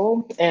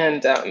Jungle,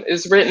 and it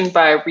was written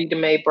by Rita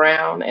Mae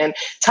Brown, and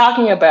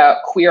talking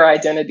about queer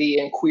identity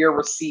and queer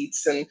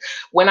receipts. And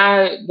when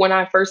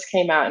I first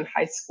came out in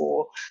high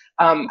school,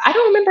 I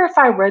don't remember if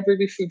I read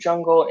Ruby Fruit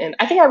Jungle, and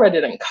I think I read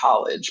it in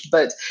college.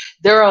 But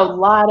there are a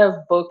lot of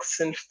books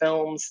and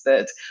films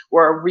that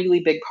were a really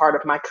big part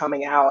of my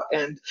coming out,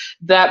 and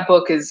that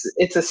book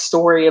it's a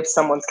story of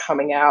someone's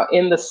coming out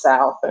in the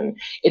South, and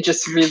it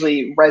just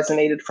really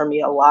resonated for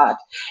me a lot.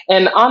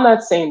 And on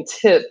that same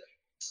tip,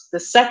 the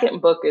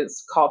second book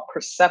is called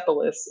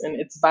Persepolis, and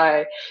it's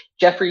by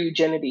Jeffrey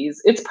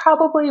Eugenides. It's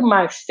probably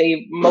my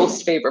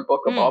most favorite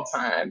book of all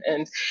time,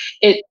 and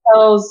it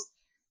tells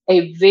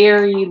a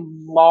very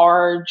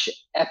large,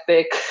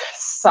 epic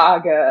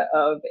saga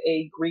of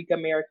a Greek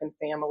American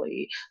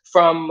family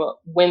from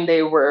when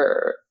they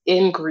were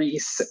in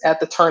Greece at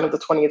the turn of the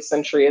 20th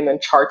century, and then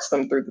charts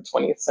them through the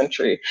 20th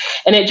century.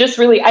 And it just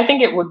really, I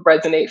think it would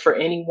resonate for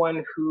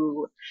anyone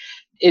who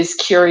is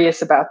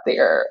curious about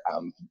their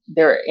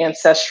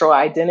ancestral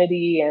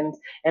identity,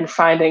 and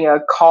finding a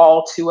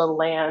call to a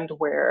land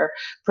where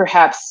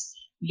perhaps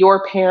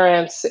your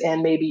parents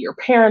and maybe your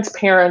parents'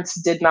 parents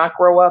did not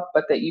grow up,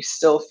 but that you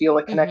still feel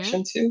a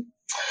connection to.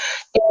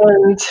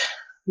 And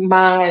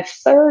my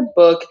third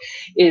book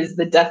is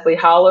The Deathly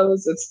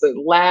Hallows. It's the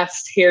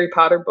last Harry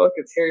Potter book.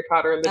 It's Harry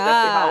Potter and the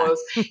Deathly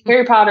Hallows.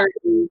 Harry Potter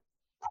is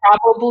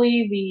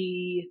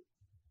probably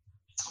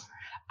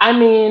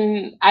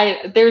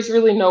there's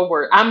really no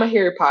word. I'm a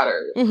Harry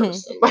Potter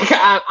person.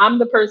 I'm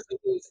the person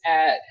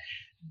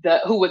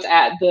who was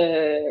at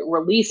the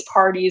release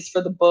parties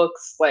for the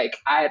books.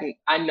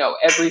 I know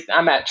everything.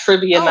 I'm at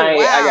trivia night.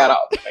 Wow. I got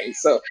all the things.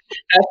 So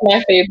that's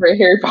my favorite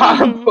Harry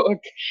Potter book.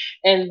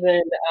 And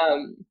then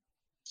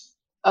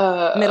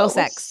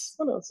Middlesex.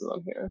 What else is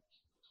on here?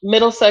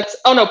 Middlesex.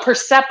 Oh no,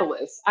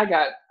 Persepolis. I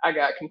got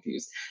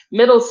confused.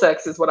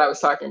 Middlesex is what I was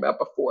talking about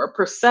before.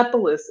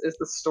 Persepolis is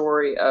the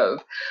story of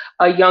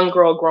a young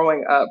girl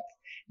growing up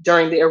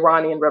during the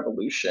Iranian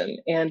Revolution,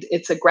 and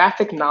it's a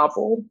graphic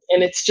novel,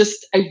 and it's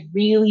just a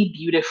really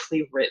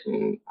beautifully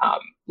written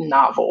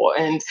novel,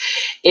 and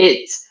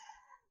it's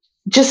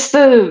just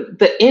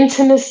the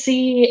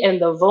intimacy and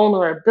the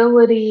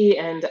vulnerability.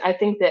 And I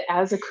think that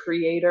as a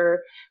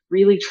creator,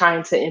 really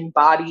trying to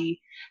embody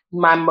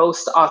my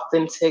most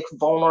authentic,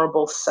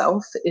 vulnerable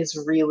self is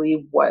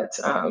really what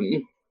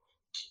I'm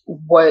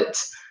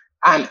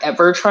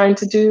ever trying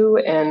to do.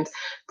 And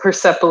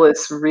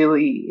Persepolis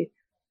really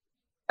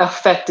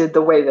affected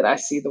the way that I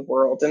see the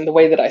world and the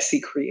way that I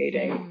see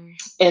creating.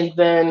 And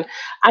then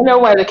I Know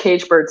Why the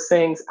Caged Bird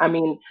Sings. I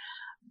mean,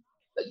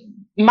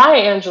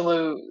 Maya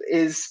Angelou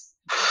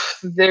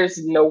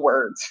there's no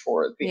words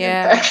for the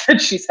impact that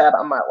she's had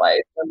on my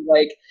life. And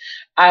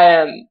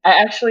I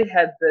actually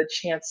had the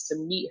chance to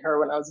meet her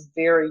when I was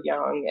very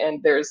young,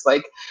 and there's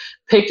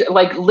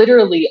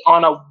literally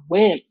on a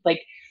whim,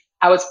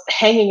 I was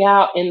hanging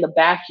out in the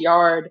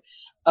backyard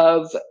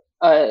of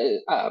a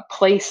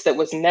place that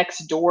was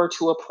next door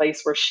to a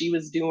place where she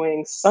was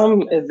doing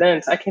some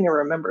event. I can't even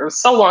remember. It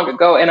was so long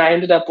ago. And I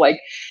ended up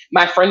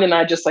my friend and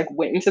I just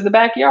went into the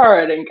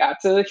backyard and got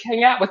to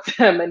hang out with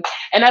them. And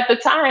at the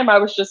time I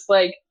was just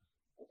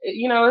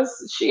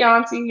is she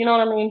auntie, you know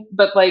what I mean?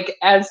 But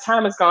as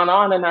time has gone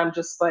on, and I'm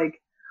just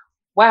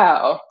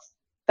wow,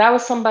 that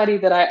was somebody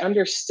that I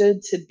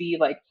understood to be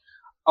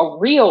a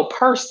real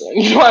person,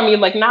 you know what I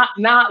mean?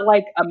 Not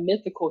like a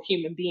mythical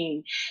human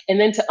being. And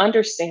then to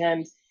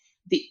understand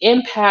the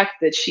impact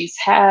that she's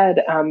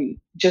had,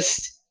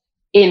 just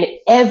in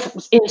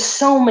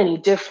so many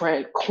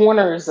different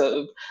corners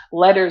of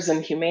letters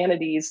and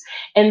humanities.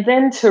 And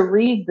then to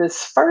read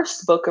this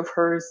first book of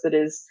hers that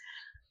is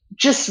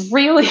just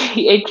really,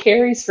 it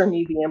carries for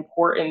me the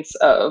importance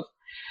of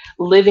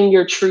living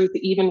your truth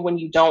even when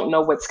you don't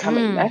know what's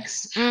coming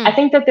next. I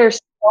think that there's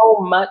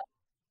so much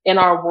in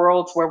our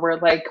worlds where we're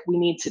we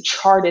need to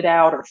chart it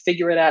out or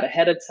figure it out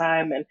ahead of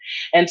time.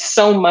 And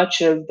so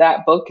much of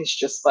that book is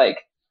just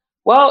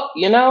well,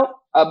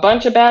 a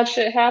bunch of bad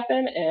shit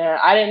happened and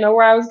I didn't know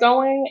where I was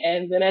going.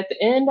 And then at the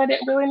end, I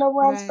didn't really know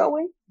where I was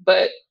going,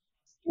 but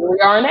here we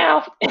are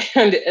now.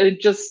 And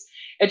it just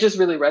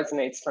really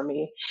resonates for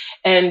me.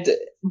 And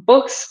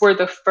books were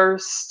the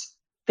first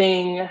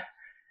thing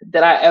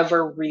that I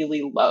ever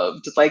really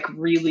loved, that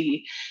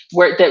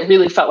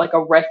really felt like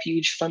a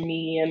refuge for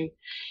me. And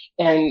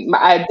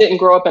I didn't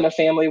grow up in a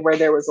family where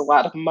there was a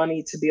lot of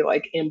money to be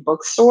in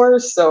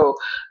bookstores. So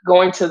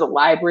going to the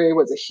library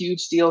was a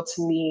huge deal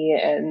to me,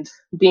 and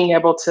being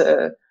able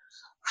to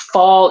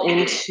fall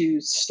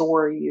into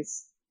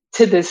stories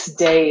to this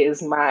day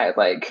is my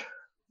like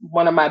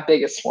one of my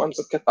biggest forms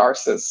of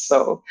catharsis.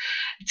 So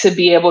to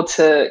be able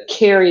to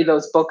carry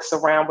those books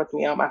around with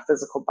me on my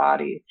physical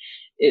body,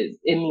 it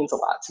means a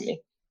lot to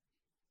me.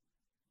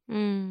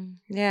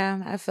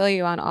 Yeah, I feel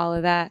you on all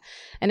of that.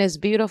 And it's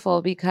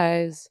beautiful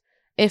because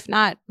if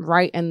not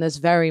right in this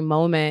very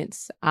moment,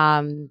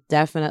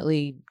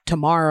 definitely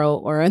tomorrow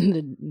or in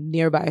the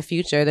nearby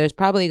future, there's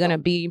probably going to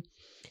be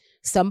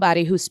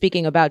somebody who's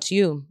speaking about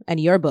you and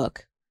your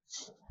book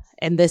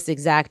in this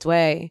exact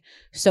way.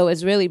 So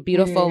it's really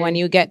beautiful when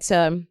you get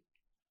to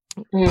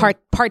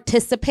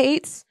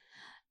participate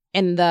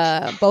in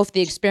both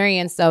the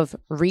experience of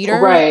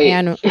reader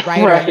and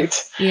writer,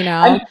 you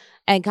know,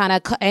 and kind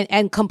of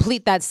and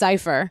complete that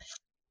cipher.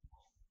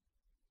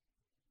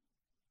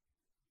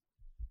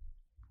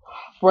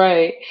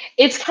 Right.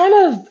 It's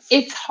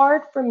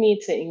hard for me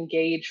to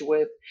engage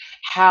with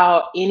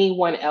how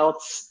anyone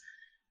else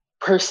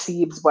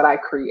perceives what I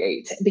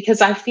create,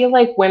 because I feel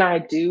like when I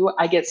do,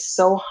 I get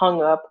so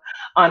hung up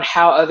on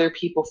how other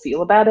people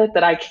feel about it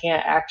that I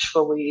can't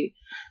actually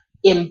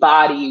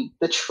embody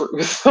the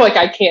truth. Like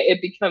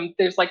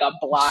there's like a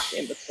block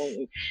in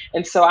between.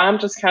 And so I'm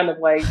just kind of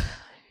like,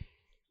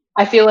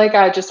 I feel like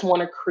I just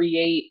want to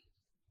create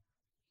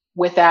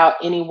without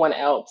anyone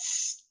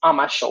else on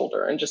my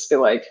shoulder and just be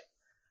like,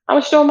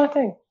 I'm just doing my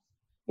thing.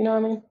 You know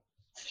what I mean?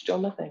 Just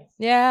doing my thing.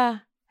 Yeah.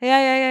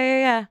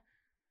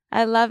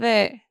 I love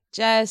it.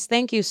 Jess,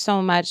 thank you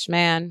so much,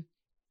 man.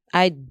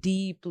 I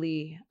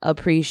deeply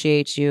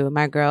appreciate you,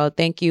 my girl.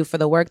 Thank you for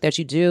the work that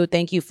you do.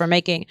 Thank you for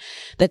making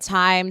the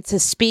time to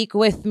speak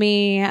with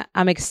me.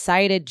 I'm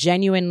excited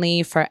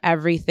genuinely for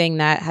everything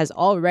that has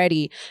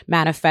already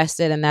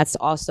manifested and that's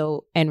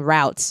also en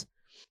route.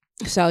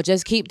 So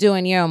just keep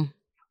doing you.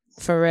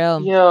 For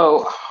real.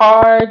 Yo,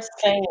 hard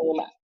same.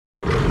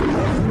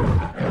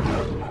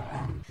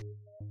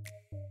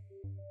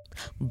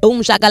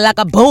 Boom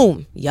shakalaka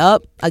boom.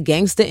 Yup, a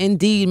gangster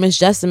indeed, Miss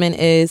Jessamyn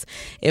is.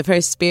 If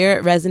her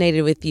spirit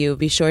resonated with you,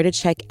 be sure to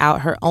check out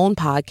her own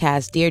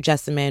podcast, Dear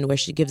Jessamyn, where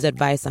she gives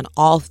advice on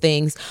all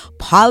things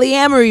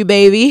polyamory,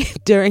 baby,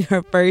 during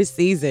her first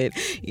season.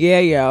 Yeah,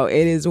 yo,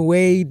 it is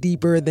way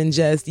deeper than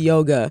just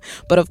yoga.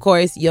 But of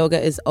course,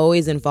 yoga is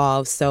always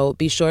involved, so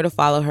be sure to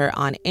follow her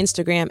on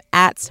Instagram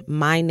at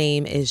My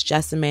Name is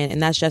Jessamyn,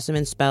 and that's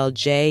Jessamyn spelled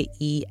Jesssamyn.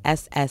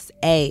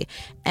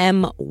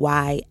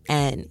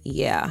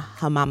 Yeah,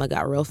 her mama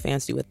got real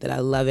fancy with it. I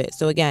love it.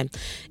 So again,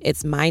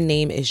 it's My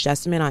Name is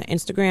Jessamyn on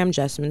Instagram,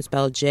 Jessamyn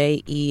spelled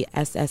Jessamyn,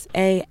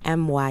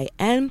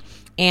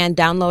 and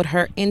download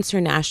her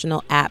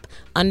international app,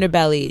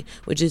 Underbelly,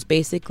 which is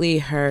basically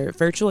her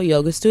virtual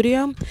yoga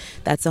studio.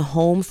 That's a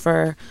home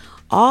for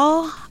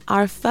all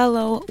our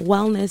fellow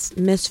wellness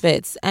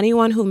misfits,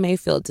 anyone who may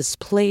feel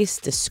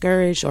displaced,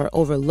 discouraged, or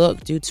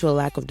overlooked due to a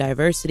lack of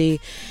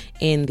diversity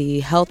in the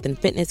health and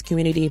fitness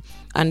community.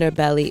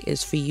 Underbelly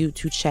is for you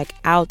to check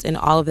out, and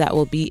all of that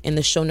will be in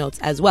the show notes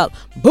as well.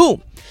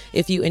 Boom!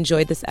 If you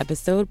enjoyed this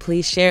episode,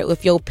 please share it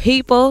with your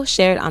people,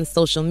 share it on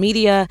social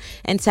media,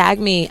 and tag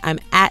me. I'm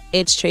at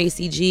It's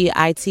Tracy G,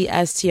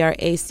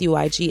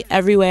 ITSTRACYG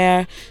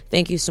everywhere.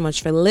 Thank you so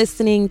much for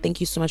listening. Thank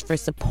you so much for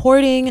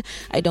supporting.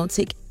 I don't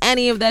take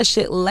any of that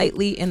shit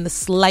lightly in the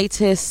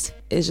slightest.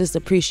 It's just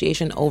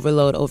appreciation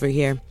overload over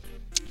here.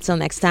 Till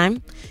next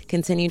time,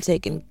 continue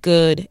taking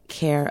good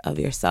care of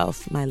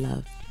yourself, my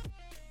love.